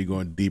 maybe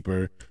going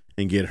deeper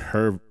and get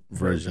her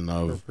version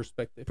of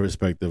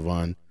perspective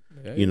on,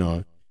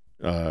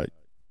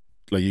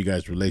 like you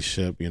guys'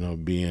 relationship,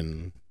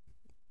 being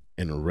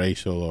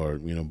interracial or,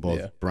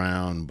 both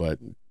brown, but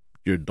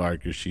you're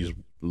darker, she's a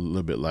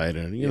little bit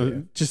lighter,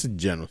 just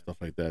general stuff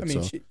like that. I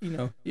mean,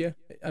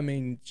 I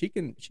mean, she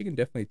can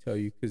definitely tell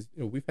you because,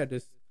 we've had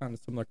this kind of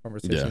similar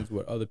conversations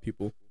with other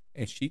people,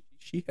 and she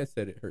has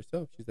said it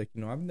herself. She's like,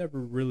 I've never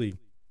really,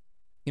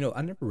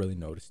 I never really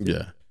noticed it.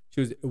 Yeah.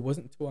 It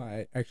wasn't until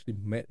I actually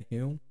met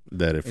him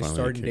that it and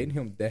started dating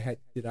him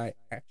did I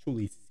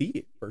actually see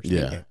it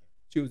firsthand.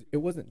 Yeah. It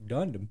wasn't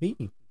done to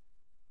me,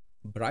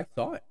 but I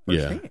saw it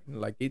firsthand. Yeah.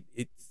 Like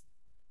it's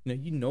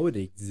it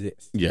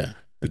exists. Yeah.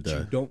 But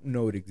you don't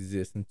know it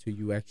exists until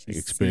you actually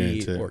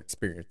experience it or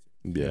experience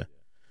it. Yeah.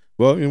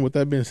 Well, with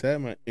that being said,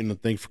 man,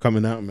 thanks for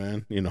coming out,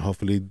 man.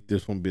 Hopefully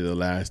this won't be the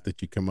last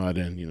that you come out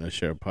and,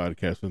 share a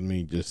podcast with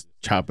me, just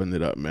chopping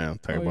it up, man.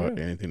 Talk about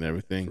anything and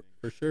everything.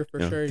 For sure.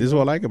 This is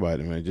what I like about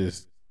it, man.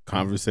 Just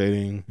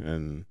conversating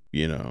and,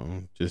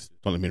 just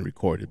only being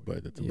recorded,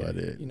 but that's about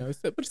it.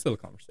 But it's still a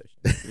conversation,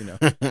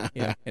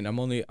 and I'm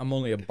only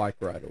a bike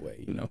ride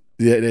away,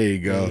 Yeah, there you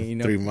go.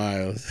 3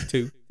 miles.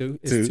 It's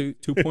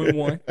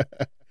 2.1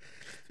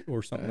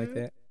 or something like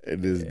that.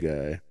 This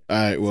guy.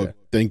 All right. Well,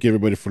 thank you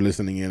everybody for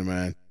listening in,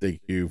 man. Thank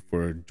you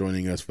for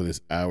joining us for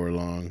this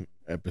hour-long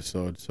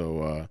episode.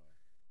 So,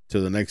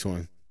 till the next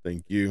one.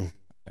 Thank you.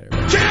 Can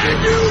you feel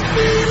it?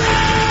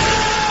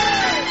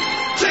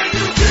 Can you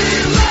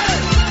feel it?